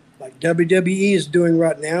 like WWE is doing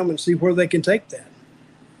right now, and see where they can take that.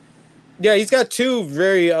 Yeah, he's got two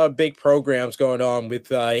very big programs going on with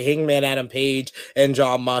Hangman Adam Page and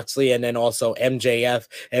Jon Moxley, and then also MJF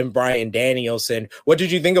and Bryan Danielson. What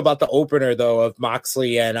did you think about the opener, though, of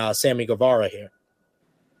Moxley and Sammy Guevara here?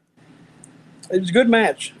 It was a good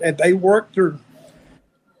match, and they worked their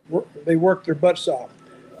butts off.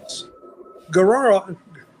 Guevara,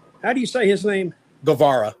 how do you say his name?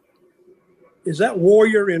 Guevara. Is that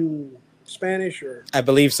warrior in Spanish, or I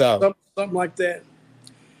believe so. Something like that.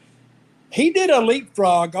 He did a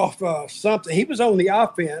leapfrog off something. He was on the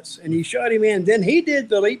offense, and he shot him in. Then he did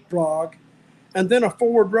the leapfrog, and then a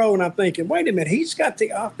forward row. And I'm thinking, wait a minute, he's got the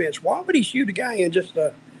offense. Why would he shoot a guy in just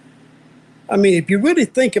a? I mean, if you really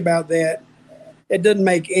think about that, it doesn't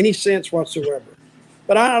make any sense whatsoever.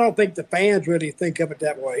 But I don't think the fans really think of it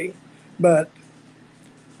that way. But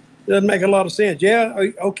it doesn't make a lot of sense.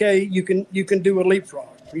 Yeah, okay, you can do a leapfrog.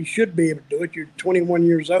 You should be able to do it. You're 21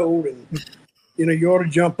 years old, and you ought to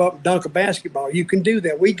jump up and dunk a basketball. You can do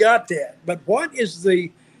that. We got that. But what is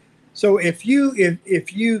the? So if you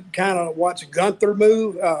kind of watch Gunther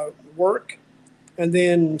work, and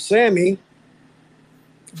then Sammy,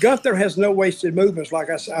 Gunther has no wasted movements, like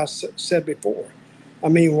I said before. I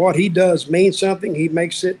mean, what he does means something. He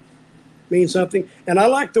makes it mean something. And I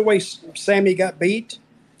like the way Sammy got beat.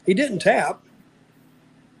 He didn't tap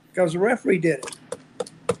because the referee did it,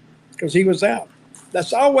 because he was out.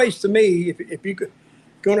 That's always, to me, if you're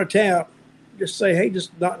going to tap, just say, hey,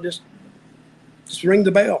 just ring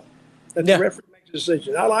the bell. Let the referee make the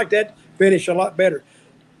decision. I like that finish a lot better.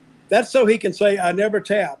 That's so he can say, I never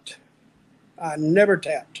tapped. I never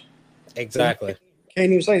tapped. Exactly.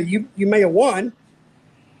 Can't even say, you may have won,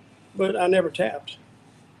 but I never tapped.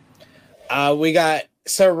 We got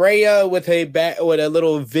Saraya with a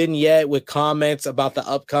little vignette with comments about the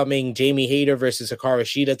upcoming Jamie Hayter versus Hikaru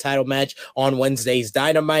Shida title match on Wednesday's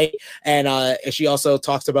Dynamite. And she also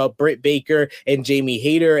talks about Britt Baker and Jamie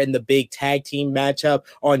Hayter and the big tag team matchup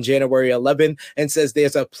on January 11th, and says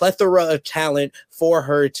there's a plethora of talent for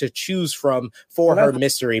her to choose from for her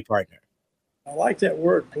mystery partner. I like that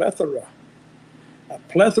word, plethora. A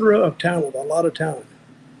plethora of talent, a lot of talent.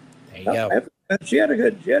 There you go. She had a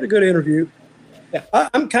good interview. Yeah.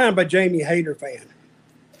 I'm kind of a Jamie Hayter fan.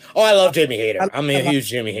 Oh, I love Jamie Hayter. I'm a huge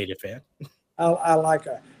Jamie Hayter fan. I like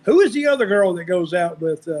her. Who is the other girl that goes out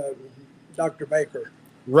with Dr. Baker?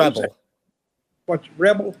 Rebel. What's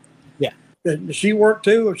Rebel? Yeah. Does she work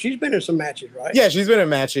too? She's been in some matches, right? Yeah, she's been in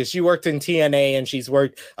matches. She worked in TNA, and she's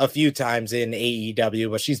worked a few times in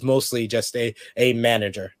AEW, but she's mostly just a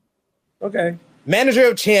manager. Okay. Manager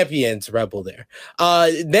of Champions, Rebel there.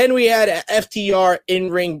 Then we had a FTR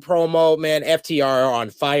in-ring promo. Man, FTR are on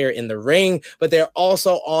fire in the ring, but they're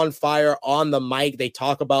also on fire on the mic. They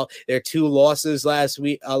talk about their two losses last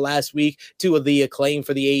week, two of the Acclaim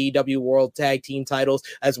for the AEW World Tag Team titles,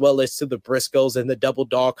 as well as to the Briscoes in the double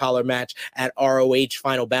dog collar match at ROH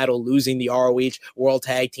Final Battle, losing the ROH World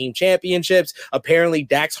Tag Team Championships. Apparently,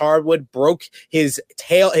 Dax Hardwood broke his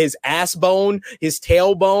tailbone,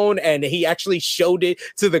 and he actually showed it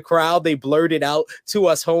to the crowd. They blurted out to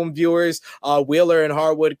us home viewers. Wheeler and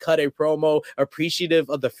Harwood cut a promo appreciative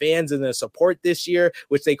of the fans and the support this year,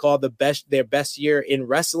 which they call their best year in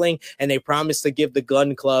wrestling. And they promised to give the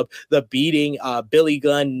Gun Club the beating Billy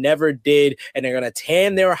Gunn never did. And they're going to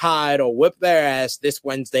tan their hide or whip their ass this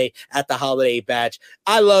Wednesday at the Holiday Bash.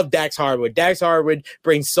 I love Dax Harwood. Dax Harwood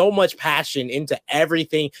brings so much passion into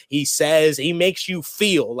everything he says. He makes you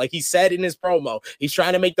feel, like he said in his promo, he's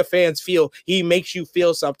trying to make the fans feel. He makes you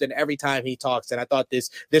feel something every time he talks. And I thought this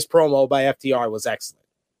promo by FTR was excellent.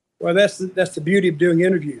 Well, that's the beauty of doing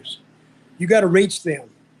interviews. You got to reach them.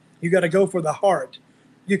 You got to go for the heart.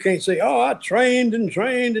 You can't say, oh, I trained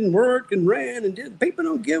and worked and ran and did. People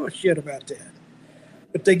don't give a shit about that.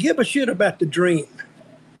 But they give a shit about the dream.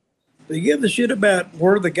 They give a shit about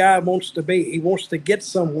where the guy wants to be. He wants to get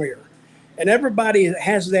somewhere. And everybody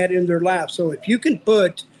has that in their life. So if you can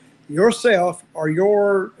put yourself or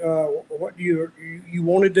your what you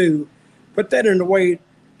want to do, put that in a way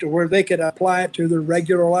to where they could apply it to their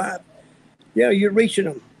regular life, yeah, you're reaching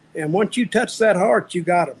them. And once you touch that heart, you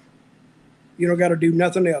got them. You don't got to do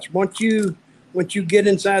nothing else. Once you get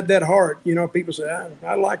inside that heart, people say,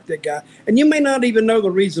 I like that guy. And you may not even know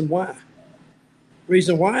the reason why.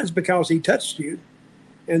 Reason why is because he touched you.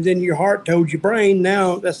 And then your heart told your brain,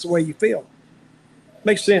 now that's the way you feel.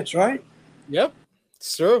 Makes sense, right? Yep,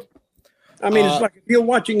 it's true. I mean, it's like if you're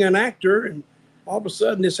watching an actor and all of a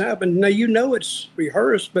sudden this happened. Now, it's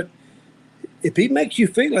rehearsed, but if he makes you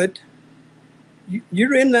feel it,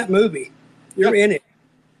 you're in that movie. You're in it,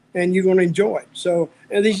 and you're going to enjoy it. So,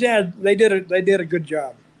 and these guys, they did a good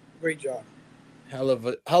job. Great job. Hell of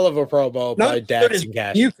a promo by Dax and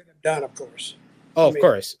Cash. You could have done, of course. Oh, of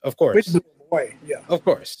course. We blew them away. Yeah, of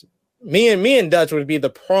course. Me and Dutch would be the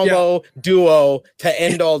promo duo to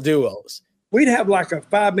end all duos. We'd have like a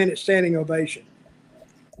 5-minute standing ovation.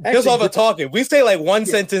 Just all the talking. We say like one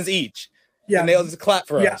sentence each. Yeah. And they'll just clap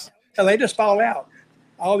for us. And they just fall out.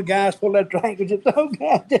 All the guys pull their triangles. Just, oh,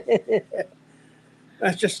 God.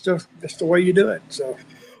 That's just the way you do it. So.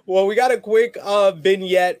 Well, we got a quick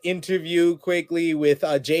vignette interview quickly with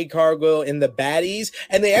Jade Cargill and the Baddies,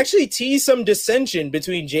 and they actually teased some dissension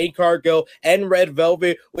between Jade Cargill and Red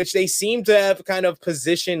Velvet, which they seem to have kind of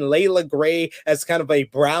positioned Layla Gray as kind of a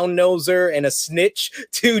brown noser and a snitch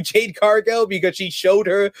to Jade Cargill because she showed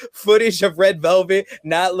her footage of Red Velvet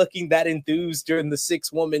not looking that enthused during the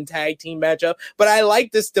 6-woman tag team matchup. But I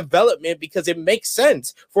like this development because it makes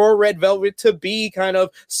sense for Red Velvet to be kind of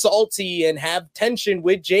salty and have tension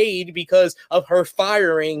with Jade because of her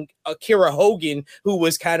firing Akira Hogan, who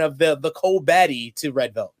was kind of the co-baddie to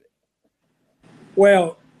Red Velvet.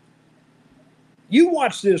 Well, you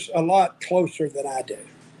watch this a lot closer than I do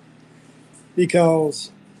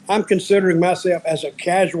because I'm considering myself as a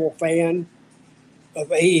casual fan of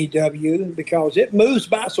AEW because it moves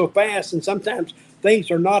by so fast and sometimes things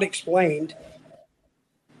are not explained.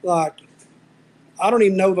 Like, I don't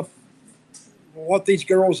even know what these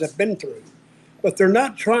girls have been through. But they're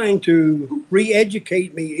not trying to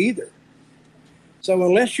re-educate me either. So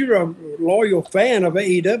unless you're a loyal fan of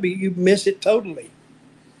AEW, you miss it totally.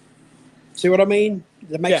 See what I mean? Does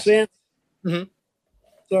that make sense?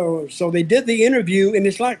 Mm-hmm. So they did the interview, and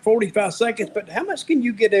it's like 45 seconds, but how much can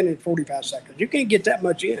you get in 45 seconds? You can't get that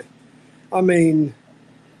much in. I mean,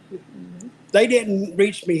 they didn't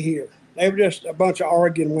reach me here. They were just a bunch of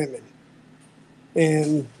Oregon women.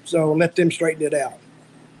 And so let them straighten it out.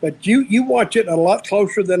 But you watch it a lot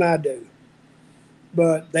closer than I do.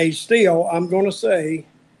 But they still, I'm going to say,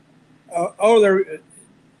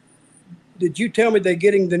 did you tell me they're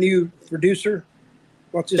getting the new producer?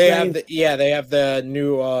 What's his name? They have the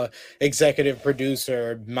new executive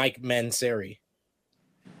producer, Mike Manseri.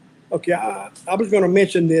 Okay, I was going to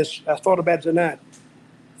mention this. I thought about it tonight.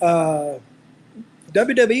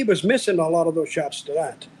 WWE was missing a lot of those shots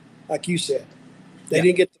tonight, like you said. They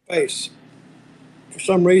didn't get the face. For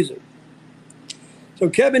some reason. So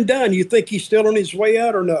Kevin Dunn, you think he's still on his way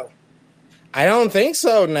out or no? I don't think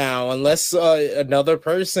so now, unless another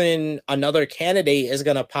candidate is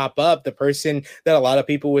going to pop up. The person that a lot of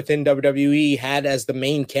people within WWE had as the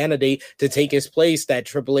main candidate to take his place that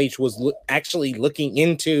Triple H was actually looking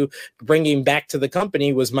into bringing back to the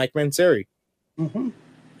company was Mike Manseri. Mm-hmm.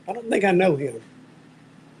 I don't think I know him.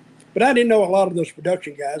 But I didn't know a lot of those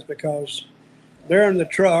production guys because they're in the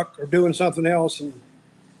truck or doing something else, and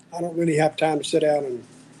I don't really have time to sit down and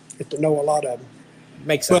get to know a lot of them.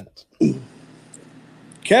 Makes sense.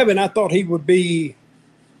 Kevin, I thought he would be.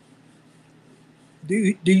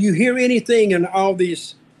 Do you hear anything in all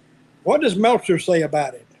these? What does Meltzer say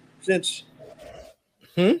about it?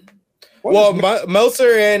 Well,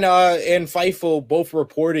 Meltzer and Fightful both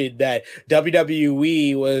reported that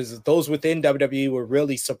those within WWE were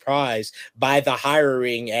really surprised by the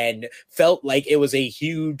hiring and felt like it was a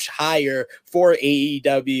huge hire for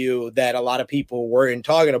AEW that a lot of people weren't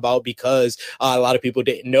talking about because a lot of people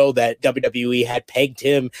didn't know that WWE had pegged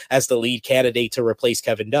him as the lead candidate to replace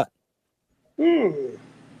Kevin Dunn.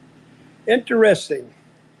 Interesting.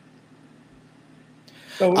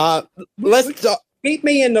 So let's keep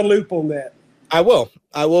me in the loop on that. I will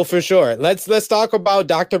for sure. Let's talk about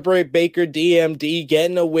Dr. Britt Baker, DMD,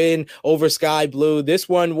 getting a win over Sky Blue. This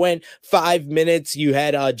one went 5 minutes. You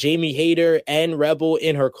had Jamie Hayter and Rebel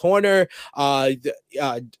in her corner.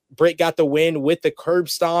 Britt got the win with the curb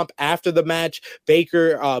stomp. After the match,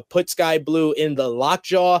 Baker put Sky Blue in the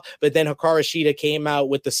lockjaw, but then Hikaru Shida came out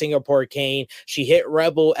with the Singapore cane. She hit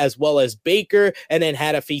Rebel as well as Baker, and then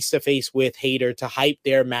had a face-to-face with Hayter to hype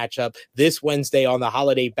their matchup this Wednesday on the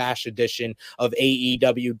Holiday Bash edition of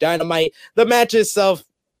AEW Dynamite. The match itself,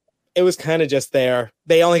 it was kind of just there.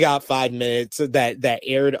 They only got 5 minutes that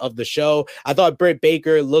aired of the show. I thought Britt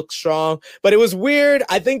Baker looked strong, but it was weird.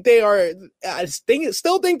 I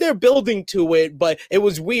still think they're building to it, but it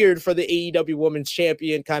was weird for the AEW Women's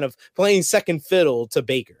Champion kind of playing second fiddle to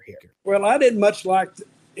Baker here. Well, I didn't much like,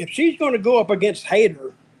 if she's going to go up against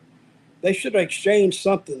Hayter, they should have exchanged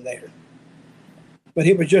something there. But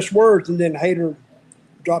it was just words, and then Hayter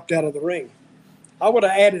dropped out of the ring. I would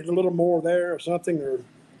have added a little more there or something, or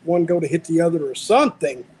one go to hit the other or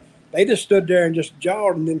something. They just stood there and just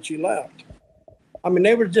jawed, and then she left. I mean,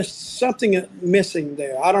 they were just something missing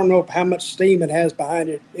there. I don't know how much steam it has behind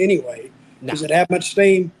it anyway. No. Does it have much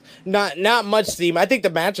steam? Not much steam. I think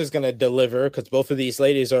the match is going to deliver because both of these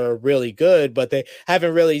ladies are really good, but they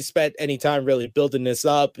haven't really spent any time really building this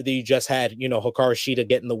up. You just had, Hikaru Shida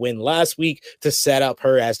getting the win last week to set up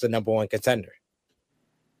her as the number one contender.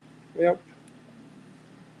 Yep.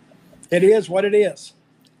 It is what it is.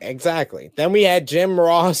 Exactly. Then we had Jim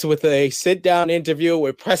Ross with a sit-down interview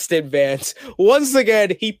with Preston Vance. Once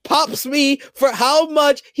again, he pops me for how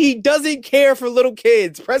much he doesn't care for little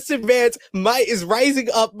kids. Preston Vance is rising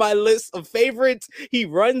up my list of favorites. He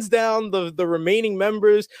runs down the remaining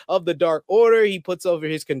members of the Dark Order. He puts over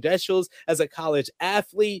his credentials as a college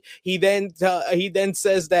athlete. He then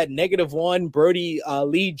says that -1 Brody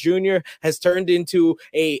Lee Jr. has turned into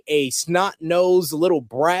a snot-nosed little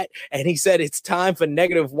brat, and he said it's time for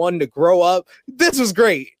 -1 to grow up. This was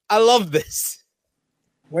great. I love this.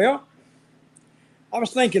 Well, I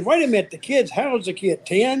was thinking, wait a minute, the kid's, how old's the kid?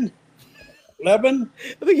 10? 11?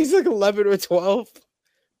 I think he's like 11 or 12.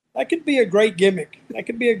 That could be a great gimmick. That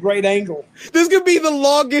could be a great angle. This could be the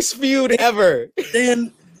longest feud ever.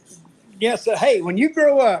 Then, yes, hey, when you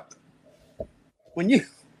grow up, when you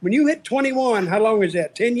hit 21, how long is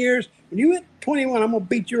that? 10 years? When you hit 21, I'm going to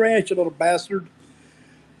beat your ass, you little bastard.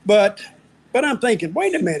 But I'm thinking,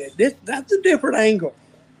 wait a minute, that's a different angle.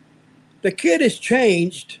 The kid has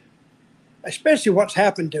changed, especially what's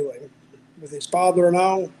happened to him with his father and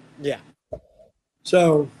all. Yeah.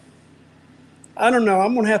 So I don't know.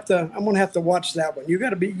 I'm gonna have to watch that one. You'd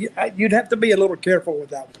have to be a little careful with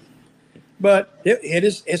that one. But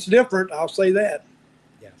it's different. I'll say that.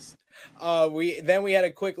 Yes. We had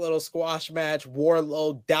a quick little squash match.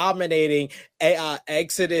 Wardlow dominating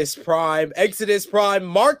Exodus Prime. Exodus Prime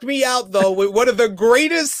marked me out though with one of the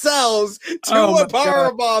greatest sells to a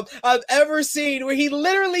powerbomb I've ever seen, where he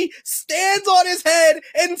literally stands on his head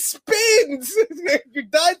and spins.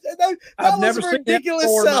 I've never seen ridiculous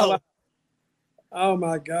that sell. Oh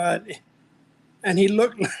my God! And he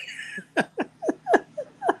looked like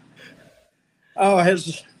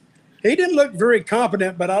he didn't look very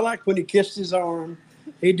confident, but I liked when he kissed his arm.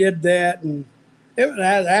 He did that, and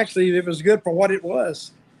it was good for what it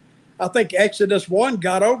was. I think Exodus 1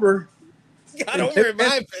 got over in my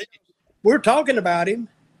opinion. We're talking about him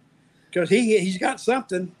because he's got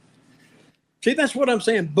something. See, that's what I'm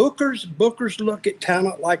saying. Bookers look at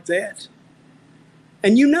talent like that.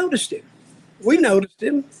 And you noticed him. We noticed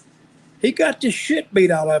him. He got the shit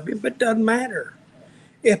beat out of him, but it doesn't matter.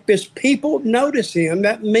 If his people notice him,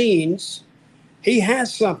 that means he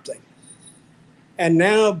has something. And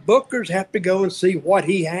now bookers have to go and see what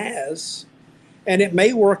he has. And it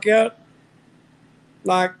may work out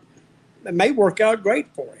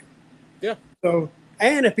great for him. Yeah. So,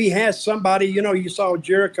 and if he has somebody, you saw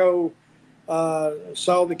Jericho,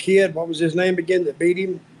 saw the kid, what was his name again, that beat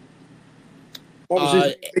him? What was his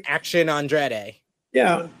name? Action Andrade.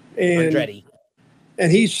 Yeah. And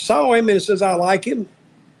he saw him and says, I like him.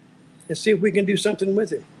 And see if we can do something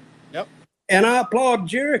with him. Yep. And I applaud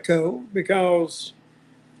Jericho because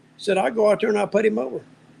he said, I'll go out there and I'll put him over.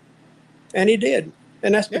 And he did.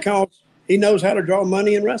 And that's because he knows how to draw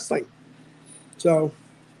money in wrestling. So,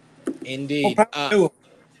 Indeed.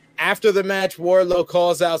 After the match, Wardlow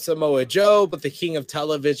calls out Samoa Joe, but the King of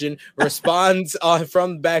Television responds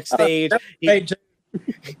from backstage.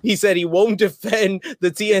 He said he won't defend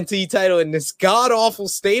the TNT title in this god-awful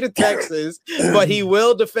state of Texas, but he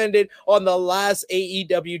will defend it on the last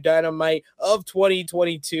AEW Dynamite of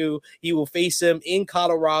 2022. He will face him in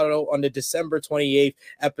Colorado on the December 28th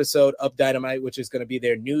episode of Dynamite, which is going to be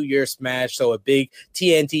their New Year's match. So a big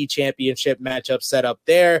TNT championship matchup set up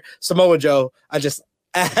there. Samoa Joe, I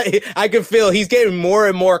can feel he's getting more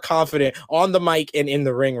and more confident on the mic and in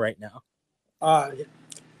the ring right now.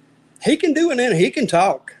 He can do it, and he can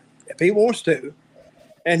talk if he wants to,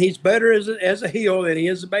 and he's better as a heel than he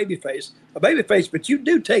is a babyface. But you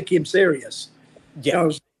do take him serious. Yeah,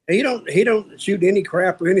 he don't shoot any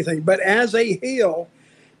crap or anything. But as a heel,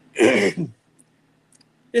 this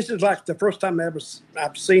is like the first time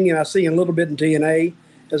I've seen him. I see him a little bit in TNA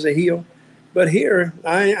as a heel, but here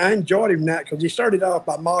I enjoyed him now because he started off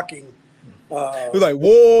by mocking. He was like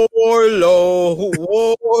Warlow.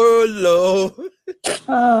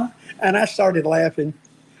 And I started laughing.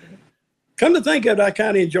 Come to think of it, I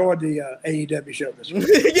kind of enjoyed the AEW show this week.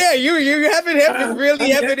 Yeah, you haven't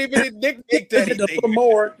even nicknamed anything. A little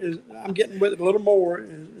more. I'm getting with it a little more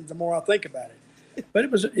the more I think about it. But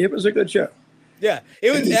it was a good show. Yeah, it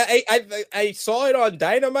was. I saw it on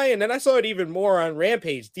Dynamite, and then I saw it even more on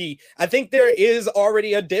Rampage. I think there is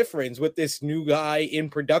already a difference with this new guy in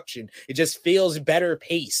production. It just feels better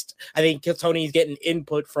paced. I think Tony's getting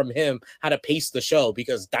input from him how to pace the show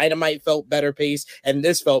because Dynamite felt better paced, and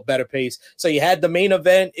this felt better paced. So you had the main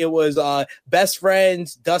event. It was Best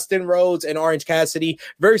Friends, Dustin Rhodes, and Orange Cassidy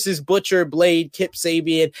versus Butcher, Blade, Kip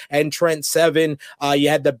Sabian, and Trent Seven. You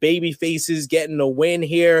had the baby faces getting the win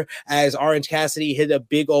here as Orange Cassidy hit a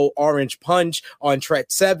big old orange punch on Trent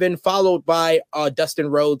Seven, followed by Dustin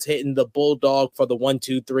Rhodes hitting the Bulldog for the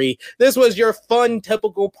 1-2-3. This was your fun,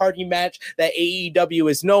 typical party match that AEW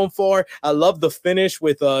is known for. I love the finish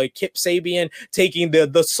with Kip Sabian taking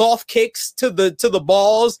the soft kicks to the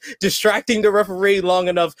balls, distracting the referee long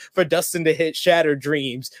enough for Dustin to hit Shattered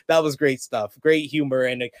Dreams. That was great stuff. Great humor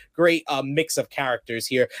and a great mix of characters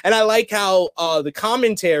here. And I like how the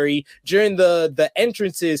commentary during the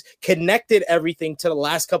entrances connected everything to the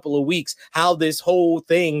last couple of weeks, how this whole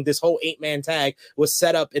 8-man tag was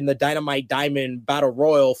set up in the Dynamite Diamond Battle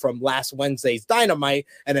Royal from last Wednesday's Dynamite,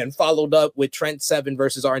 and then followed up with Trent Seven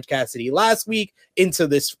versus Orange Cassidy last week into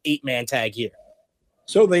this 8-man tag here.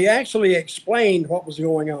 So they actually explained what was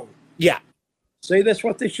going on. Yeah. See, that's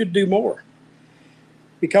what they should do more.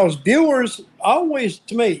 Because viewers always,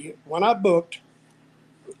 to me, when I booked,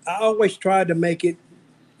 I always tried to make it,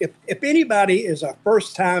 if anybody is a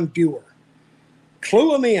first-time viewer,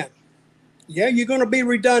 clue them in. Yeah, you're going to be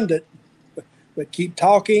redundant, but keep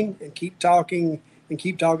talking and keep talking and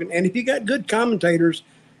keep talking. And if you got good commentators,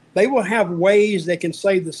 they will have ways they can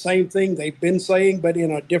say the same thing they've been saying, but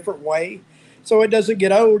in a different way. So it doesn't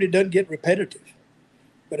get old, it doesn't get repetitive.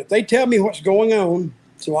 But if they tell me what's going on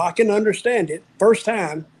so I can understand it first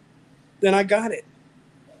time, then I got it.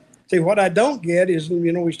 See, what I don't get is,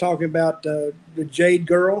 he's talking about the Jade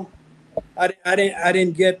girl. I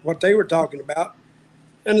didn't get what they were talking about.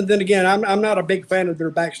 And then again, I'm not a big fan of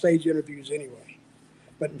their backstage interviews anyway.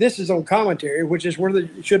 But this is on commentary, which is where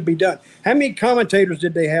it should be done. How many commentators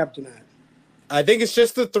did they have tonight? I think it's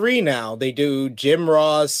just the 3 now. They do Jim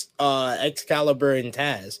Ross, Excalibur, and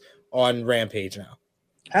Taz on Rampage now.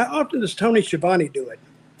 How often does Tony Schiavone do it?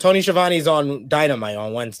 Tony Schiavone's on Dynamite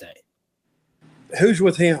on Wednesday. Who's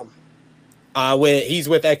with him? He's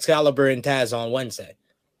with Excalibur and Taz on Wednesday.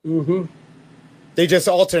 Mm-hmm. They just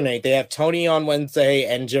alternate. They have Tony on Wednesday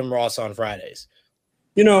and Jim Ross on Fridays.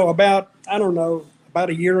 About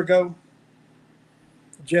a year ago,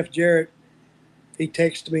 Jeff Jarrett, he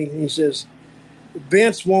texted me and he says,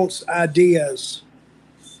 Vince wants ideas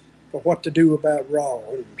for what to do about Raw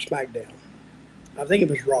and SmackDown. I think it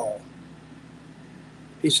was Raw.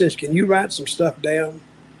 He says, can you write some stuff down?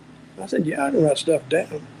 I said, yeah, I can write stuff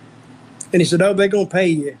down. And he said, oh, they're going to pay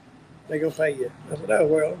you. They're going to pay you. I said, oh,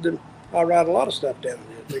 well, then I'll write a lot of stuff down.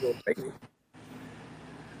 They're going to pay me.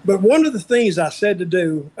 But one of the things I said to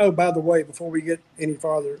do, oh, by the way, before we get any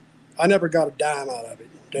farther, I never got a dime out of it,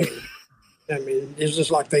 David. I mean, it's just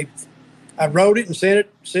like I wrote it and sent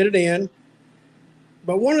it in.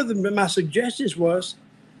 But one of my suggestions was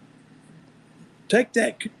take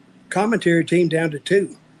that commentary team down to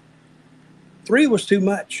 2. 3 was too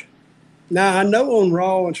much. Now, I know on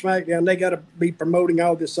Raw and SmackDown, they got to be promoting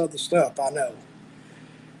all this other stuff, I know.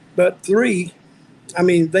 But 3, I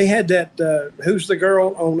mean, they had that, who's the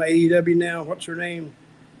girl on AEW now? What's her name?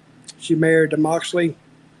 She married to Moxley.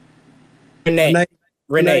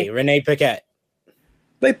 Renee Paquette.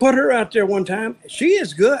 They put her out there one time. She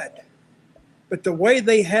is good, but the way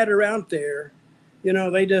they had her out there,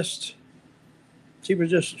 they just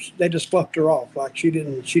fluffed her off like she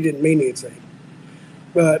didn't mean anything.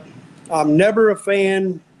 But I'm never a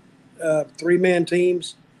fan of 3-man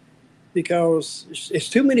teams because it's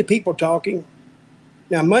too many people talking.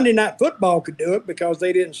 Now, Monday Night Football could do it because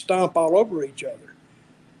they didn't stomp all over each other.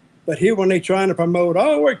 But here when they're trying to promote,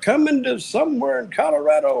 we're coming to somewhere in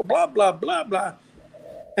Colorado, blah, blah, blah, blah.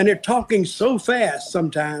 And they're talking so fast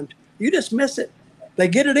sometimes, you just miss it. They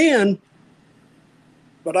get it in,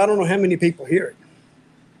 but I don't know how many people hear it.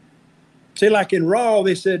 See, like in Raw,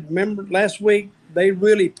 they said, remember last week, they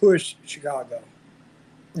really pushed Chicago.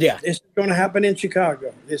 Yeah. This is going to happen in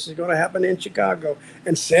Chicago. This is going to happen in Chicago.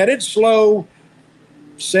 And said it slow,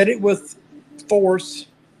 said it with force,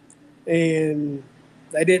 and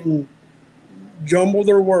they didn't jumble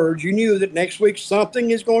their words. You knew that next week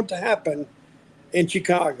something is going to happen in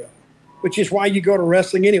Chicago, which is why you go to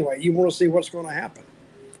wrestling anyway. You want to see what's going to happen.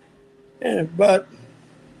 But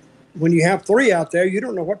when you have 3 out there, you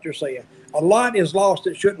don't know what you're saying. A lot is lost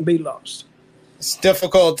that shouldn't be lost. It's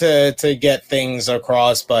difficult to get things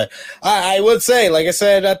across, but I would say, like I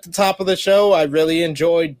said at the top of the show, I really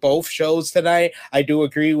enjoyed both shows tonight. I do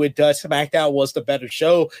agree with Dutch. SmackDown was the better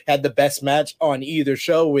show, had the best match on either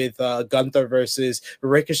show with Gunther versus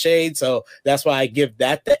Ricochet, so that's why I give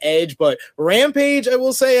that the edge. But Rampage, I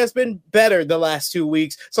will say, has been better the last 2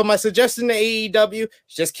 weeks. So my suggestion to AEW,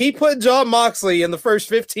 just keep putting John Moxley in the first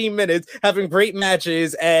 15 minutes, having great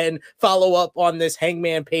matches, and follow up on this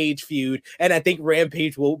Hangman Page feud, and I think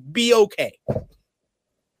Rampage will be okay.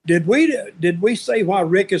 Did we say why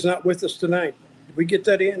Rick is not with us tonight? Did we get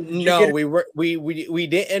that in? No, we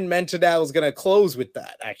didn't mention that. I was going to close with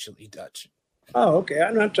that, actually, Dutch. Oh, okay.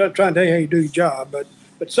 I'm not trying to tell you how you do your job,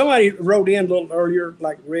 but somebody wrote in a little earlier,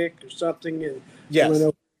 like Rick or something, and yes. I don't know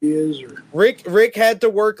who he is. Or Rick had to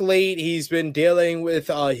work late. He's been dealing with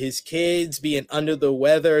his kids being under the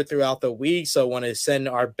weather throughout the week, so I want to send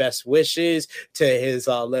our best wishes to his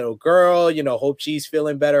little girl. Hope she's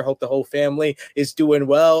feeling better. Hope the whole family is doing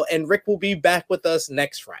well, and Rick will be back with us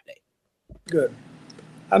next Friday. Good.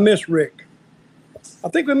 I miss Rick. I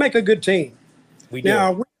think we make a good team. We do.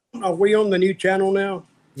 Now, are we on the new channel now?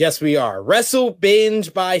 Yes, we are. Wrestle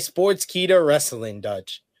Binge by Sportskeeda Wrestling,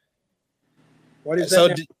 Dutch. What is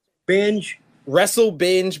that? Binge? Wrestle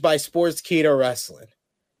Binge by Sportskeeda Wrestling.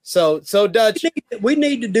 So Dutch, we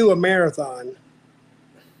need to do a marathon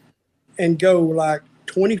and go like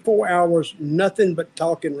 24 hours, nothing but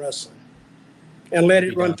talking wrestling, and let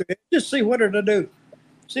it run through. Just see what it'll do.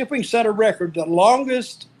 See if we can set a record, the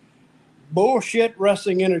longest bullshit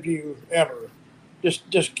wrestling interview ever.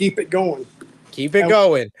 Just keep it going. Keep it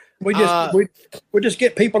going. We just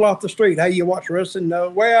get people off the street. Hey, you watch wrestling? No.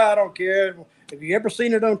 Well, I don't care. Have you ever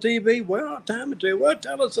seen it on TV? Well, time or two. Well,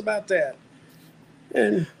 tell us about that.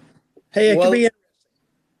 And hey, it could be interesting.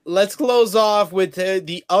 Let's close off with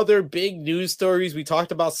the other big news stories. We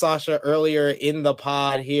talked about Sasha earlier in the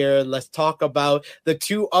pod here. Let's talk about the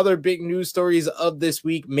 2 other big news stories of this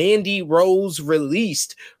week. Mandy Rose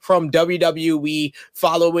released from WWE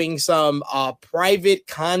following some private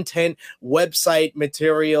content website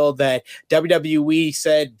material that WWE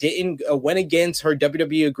said went against her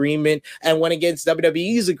WWE agreement and went against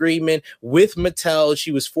WWE's agreement with Mattel.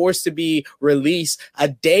 She was forced to be released a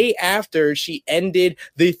day after she ended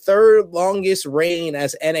the 3rd longest reign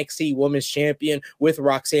as NXT Women's Champion, with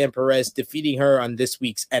Roxanne Perez defeating her on this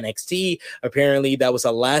week's NXT. Apparently, that was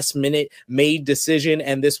a last-minute made decision,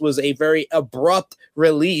 and this was a very abrupt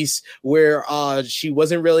release where she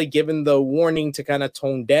wasn't really given the warning to kind of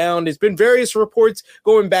tone down. There's been various reports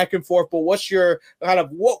going back and forth, but what's your kind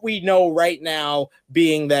of what we know right now,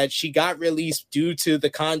 being that she got released due to the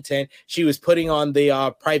content she was putting on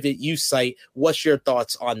the private use site? What's your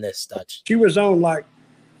thoughts on this, Dutch? She was on like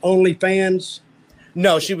OnlyFans?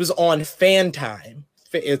 No, she was on Fan Time.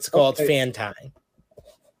 It's called Fan Time.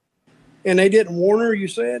 And they didn't warn her, you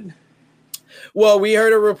said? Well, we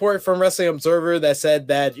heard a report from Wrestling Observer that said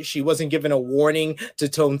that she wasn't given a warning to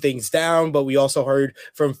tone things down, but we also heard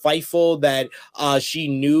from Fightful that she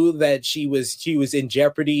knew that she was in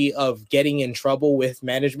jeopardy of getting in trouble with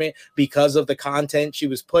management because of the content she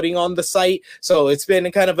was putting on the site. So it's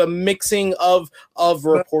been kind of a mixing of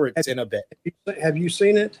reports in a bit. Have you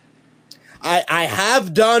seen it? I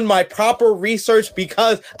have done my proper research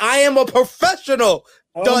because I am a professional.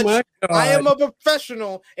 Dutch, my God. I am a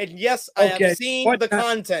professional, and yes, I have seen the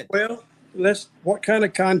content. Well, what kind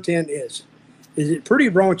of content is it pretty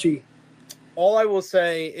raunchy? All I will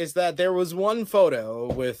say is that there was one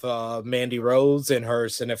photo with Mandy Rose and her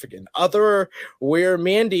significant other where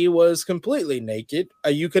Mandy was completely naked.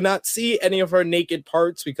 You could not see any of her naked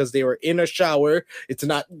parts because they were in a shower. It's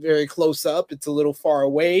not very close up. It's a little far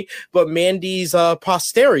away. But Mandy's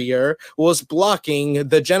posterior was blocking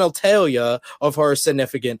the genitalia of her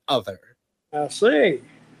significant other. I see.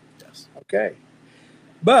 Yes. Okay.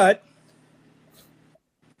 But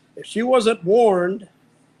if she wasn't warned,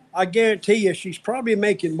 I guarantee you she's probably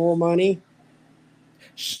making more money.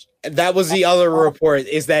 That was the other report,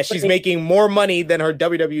 is that she's making more money than her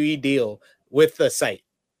WWE deal with the site.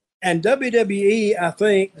 And WWE, I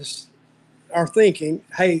think, are thinking,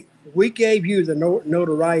 hey, we gave you the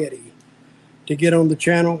notoriety to get on the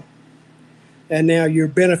channel, and now you're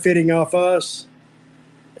benefiting off us.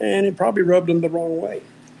 And it probably rubbed them the wrong way.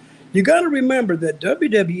 You got to remember that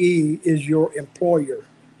WWE is your employer.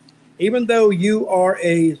 Even though you are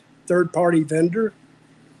a third-party vendor,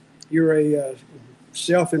 you're a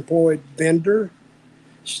self-employed vendor,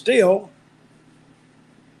 still,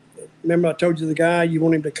 remember I told you the guy, you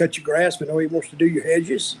want him to cut your grass, but no, he wants to do your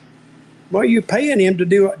hedges? Well, you're paying him to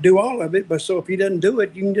do all of it, but so if he doesn't do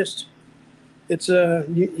it, you can just,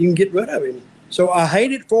 you can get rid of him. So I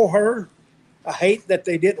hate it for her. I hate that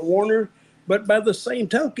they didn't warn her. But by the same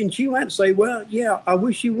token, she might say, well, yeah, I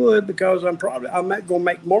wish you would, because I'm not going to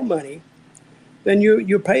make more money than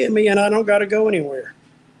you're paying me, and I don't got to go anywhere.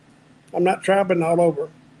 I'm not traveling all over.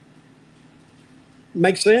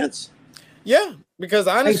 Make sense? Yeah, because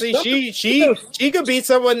honestly, she could be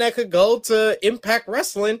someone that could go to Impact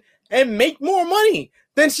Wrestling and make more money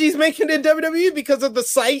than she's making in WWE because of the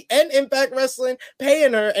site and Impact Wrestling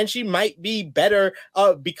paying her, and she might be better,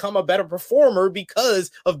 become a better performer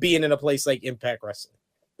because of being in a place like Impact Wrestling.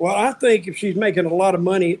 Well, I think if she's making a lot of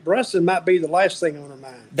money, wrestling might be the last thing on her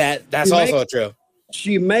mind. That's also true.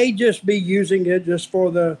 She may just be using it just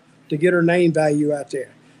to get her name value out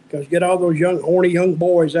there, because get all those horny young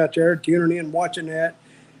boys out there tuning in, watching that,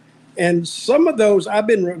 and some of those I've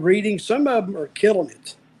been reading, some of them are killing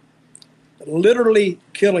it. Literally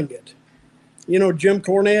killing it. You know, Jim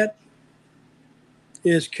Cornette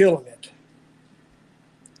is killing it.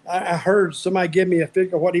 I heard somebody give me a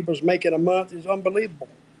figure of what he was making a month. It's unbelievable.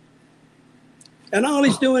 And all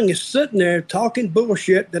he's doing is sitting there talking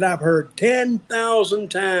bullshit that I've heard 10,000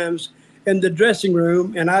 times in the dressing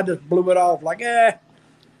room, and I just blew it off like,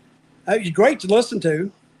 he's great to listen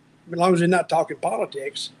to, as long as he's not talking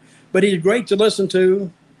politics. But he's great to listen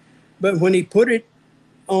to. But when he put it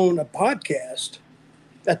on a podcast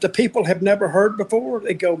that the people have never heard before,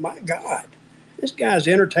 they go, my God, this guy's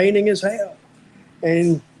entertaining as hell.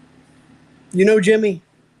 And you know Jimmy?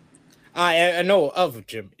 I know of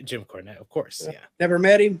Jim Cornette, of course. Yeah. Never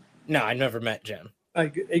met him? No, I never met Jim. A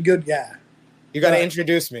good guy. You got to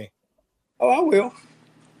introduce me. Oh, I will.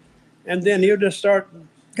 And then he'll just start,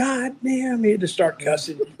 God damn, he'll just start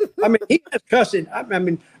cussing. I mean, he was cussing. I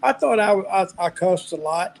mean, I thought I cussed a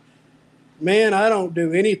lot. Man, I don't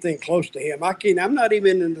do anything close to him. I'm not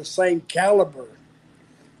even in the same caliber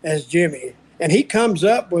as Jimmy. And he comes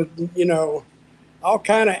up with, all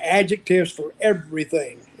kind of adjectives for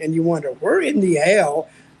everything. And you wonder, where in the hell?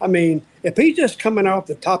 I mean, if he's just coming off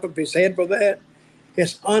the top of his head with that,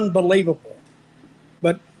 it's unbelievable.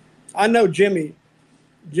 But I know Jimmy.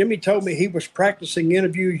 Jimmy told me he was practicing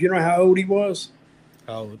interviews. You know how old he was?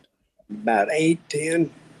 How old? About 8,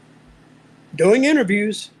 10. Doing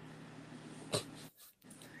interviews.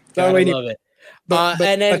 I love it.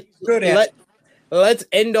 And then let's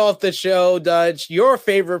end off the show, Dutch. Your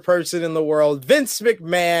favorite person in the world, Vince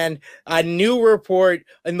McMahon. A new report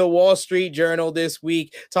in the Wall Street Journal this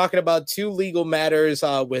week talking about 2 legal matters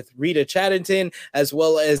with Rita Chatterton, as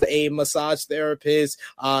well as a massage therapist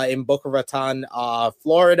in Boca Raton,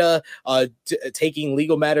 Florida, taking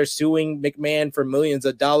legal matters, suing McMahon for millions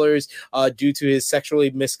of dollars due to his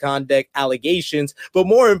sexually misconduct allegations. But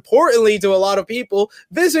more importantly to a lot of people,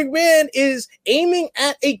 Vince McMahon is aiming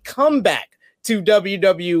at a comeback to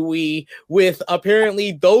WWE, with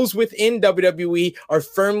apparently those within WWE are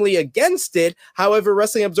firmly against it. However,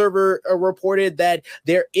 Wrestling Observer reported that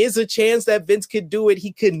there is a chance that Vince could do it.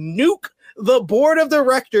 He could nuke the board of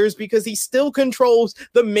directors because he still controls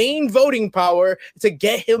the main voting power to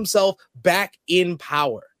get himself back in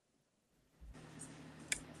power.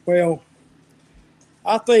 Well,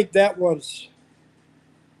 I think that would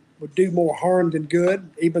do more harm than good,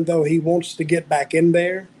 even though he wants to get back in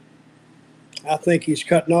there. I think he's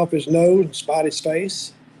cutting off his nose and spot his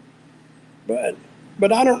face. But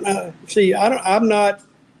I don't know. See, I'm not,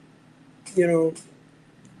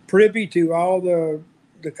 privy to all the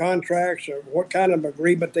contracts or what kind of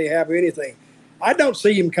agreement they have or anything. I don't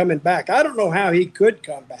see him coming back. I don't know how he could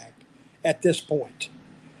come back at this point.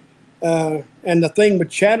 And the thing with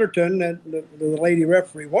Chatterton, the lady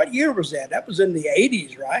referee, what year was that? That was in the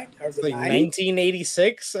 80s, right? Or the like 90s?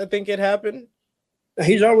 1986, I think it happened.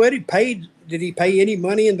 He's already paid. Did he pay any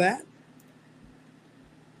money in that?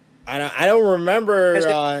 I don't remember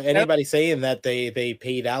anybody saying that they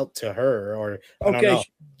paid out to her, or I don't know.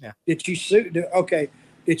 Yeah. Did she sue? Okay,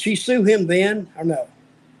 did she sue him then or no?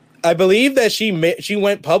 I believe that she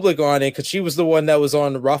went public on it because she was the one that was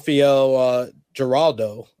on Rafael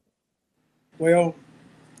Giraldo. Well,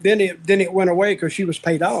 then it went away because she was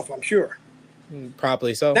paid off, I'm sure.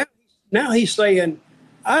 Probably so. Now he's saying,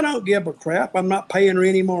 I don't give a crap. I'm not paying her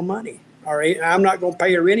any more money, or I'm not going to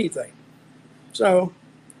pay her anything. So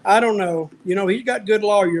I don't know. You know, he's got good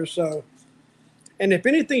lawyers. So, and if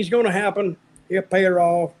anything's going to happen, he'll pay her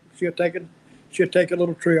off. She'll take a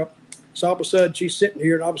little trip. So all of a sudden she's sitting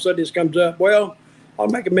here, and all of a sudden this comes up. Well, I'll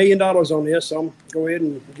make $1 million on this. So I'm go ahead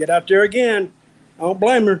and get out there again. I don't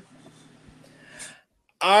blame her.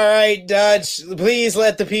 All right, Dutch, please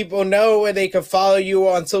let the people know where they can follow you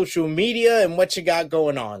on social media and what you got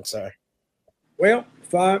going on, sir. Well,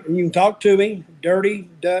 you can talk to me,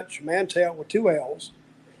 Dirty Dutch Mantell with 2 L's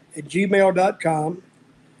at gmail.com.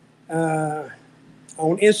 On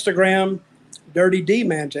Instagram, Dirty D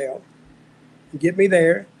Mantell. Get me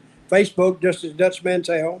there. Facebook, just as Dutch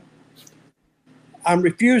Mantell. I'm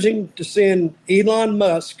refusing to send Elon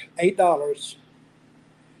Musk $8.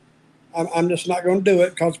 I'm just not going to do it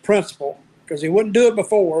because principle, because he wouldn't do it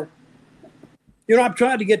before. You know, I've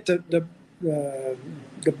tried to get the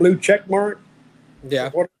blue check mark. Yeah.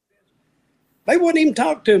 They wouldn't even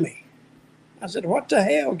talk to me. I said, what the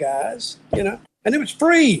hell, guys? You know, and it was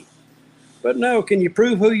free. But no, can you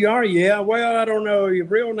prove who you are? Yeah, well, I don't know. Your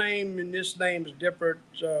real name and this name is different.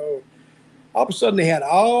 So all of a sudden they had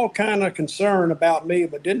all kind of concern about me,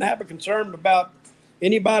 but didn't have a concern about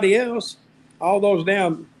anybody else. All those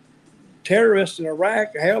damn terrorists in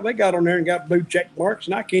Iraq, hell, they got on there and got blue check marks,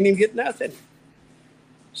 and I can't even get nothing.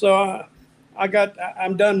 So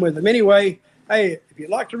I'm done with them. Anyway, hey, if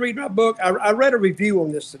you'd like to read my book, I read a review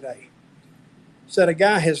on this today. Said a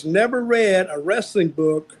guy has never read a wrestling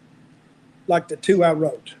book like the 2 I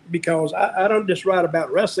wrote, because I don't just write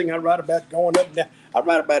about wrestling. I write about going up and down. I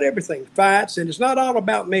write about everything, fights, and it's not all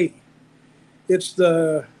about me. It's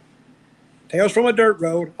the Tales from a Dirt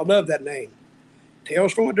Road. I love that name.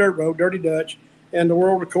 Tales from a Dirt Road, Dirty Dutch, and the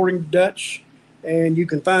World According to Dutch. And you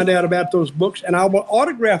can find out about those books, and I will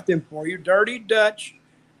autograph them for you, Dirty Dutch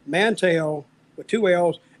Mantell with 2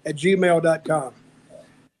 L's at gmail.com.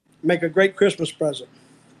 Make a great Christmas present.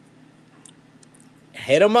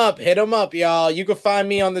 Hit them up, y'all. You can find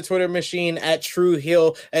me on the Twitter machine at True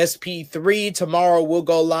Hill SP3. Tomorrow we'll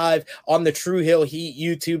go live on the True Hill Heat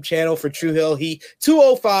YouTube channel for True Hill Heat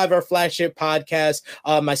 205, our flagship podcast.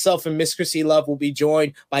 Myself and Miss Chrissy Love will be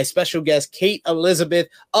joined by special guest Kate Elizabeth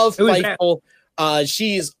of Fightful.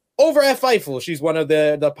 She's over at Fightful. She's one of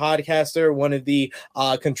the podcaster, one of the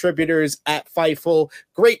contributors at Fightful.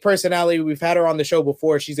 Great personality. We've had her on the show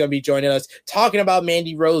before. She's going to be joining us talking about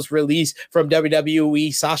Mandy Rose's release from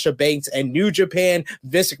WWE, Sasha Banks, and New Japan,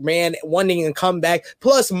 Vince McMahon wanting a comeback,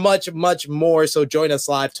 plus much, much more. So join us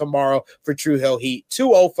live tomorrow for True Hill Heat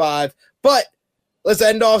 205. But let's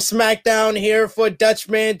end off SmackDown here for Dutch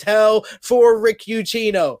Mantell, for Rick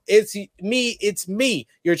Ucchino. It's me,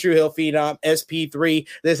 your True Hill Phenom, SP3.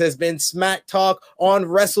 This has been Smack Talk on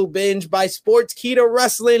Wrestle Binge by Sportskeeda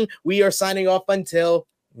Wrestling. We are signing off until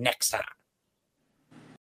next time.